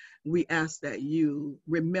closure, we ask that you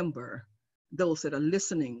remember those that are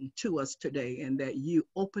listening to us today, and that you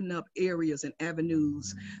open up areas and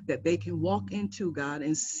avenues that they can walk into, God,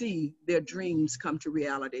 and see their dreams come to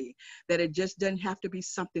reality. That it just doesn't have to be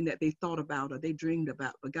something that they thought about or they dreamed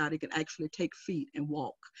about, but God, it can actually take feet and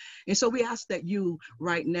walk. And so we ask that you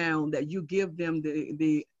right now, that you give them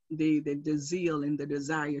the zeal and the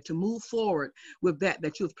desire to move forward with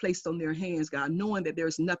that you've placed on their hands, God, knowing that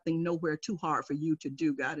there's nothing nowhere too hard for you to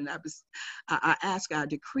do, God. And I ask, I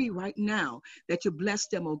decree right now that you bless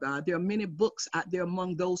them, oh God. There are many books out there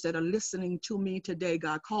among those that are listening to me today,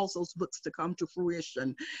 God. Cause those books to come to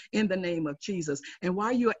fruition in the name of Jesus. And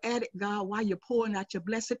while you're at it, God, while you're pouring out your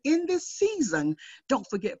blessing in this season, don't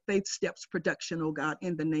forget Faith Steps Production, oh God,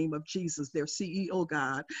 in the name of Jesus, their CEO,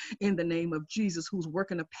 God, in the name of Jesus, who's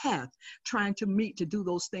working a path, trying to meet to do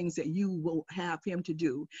those things that you will have him to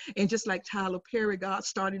do. And just like Tyler Perry, God,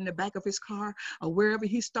 started in the back of his car or wherever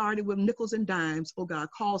he started with nickels and dimes, oh God,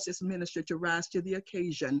 cause this ministry to rise to the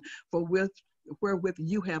occasion for wherewith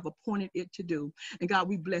you have appointed it to do. And God,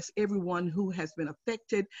 we bless everyone who has been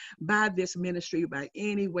affected by this ministry by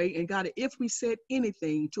any way. And God, if we said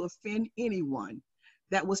anything to offend anyone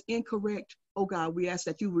that was incorrect, oh God, we ask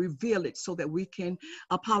that you reveal it so that we can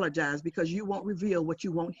apologize, because you won't reveal what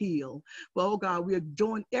you won't heal. But oh God, we are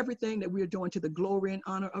doing everything that we are doing to the glory and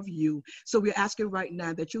honor of you. So we're asking right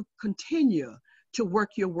now that you continue to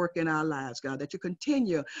work your work in our lives, God, that you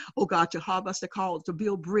continue, oh God, to harvest the call, to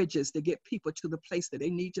build bridges, to get people to the place that they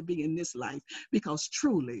need to be in this life, because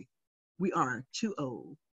truly we are too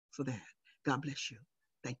old for that. God bless you.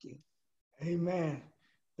 Thank you. Amen.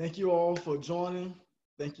 Thank you all for joining.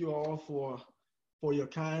 Thank you all for your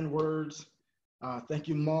kind words. Thank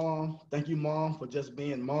you, Mom. Thank you, Mom, for just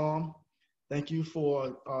being Mom. Thank you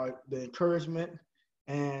for the encouragement.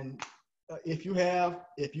 And if you have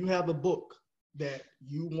a book that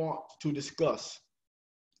you want to discuss,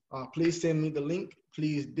 please send me the link.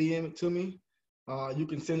 Please DM it to me. You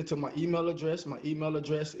can send it to my email address. My email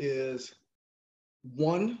address is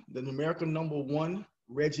 1, the numerical number 1,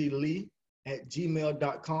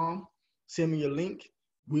 reggielee@gmail.com. Send me your link.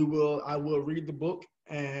 I will read the book,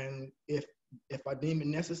 and if I deem it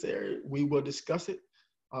necessary, we will discuss it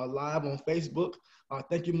live on Facebook.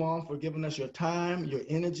 Thank you, Mom, for giving us your time, your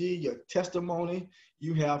energy, your testimony.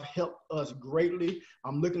 You have helped us greatly.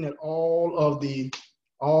 I'm looking at all of the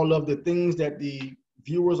things that the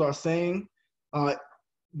viewers are saying.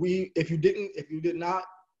 If you did not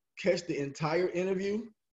catch the entire interview,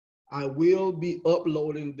 I will be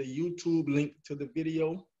uploading the YouTube link to the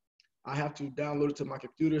video. I have to download it to my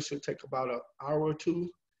computer. It should take about an hour or two.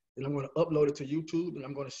 Then I'm going to upload it to YouTube, and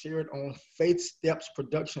I'm going to share it on Faith Steps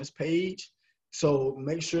Productions page. So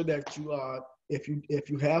make sure that you, if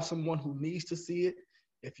you have someone who needs to see it,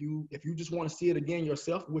 if you just want to see it again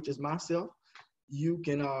yourself, which is myself, you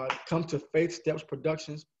can come to Faith Steps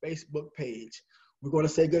Productions Facebook page. We're going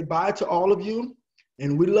to say goodbye to all of you,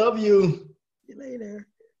 and we love you. See you later.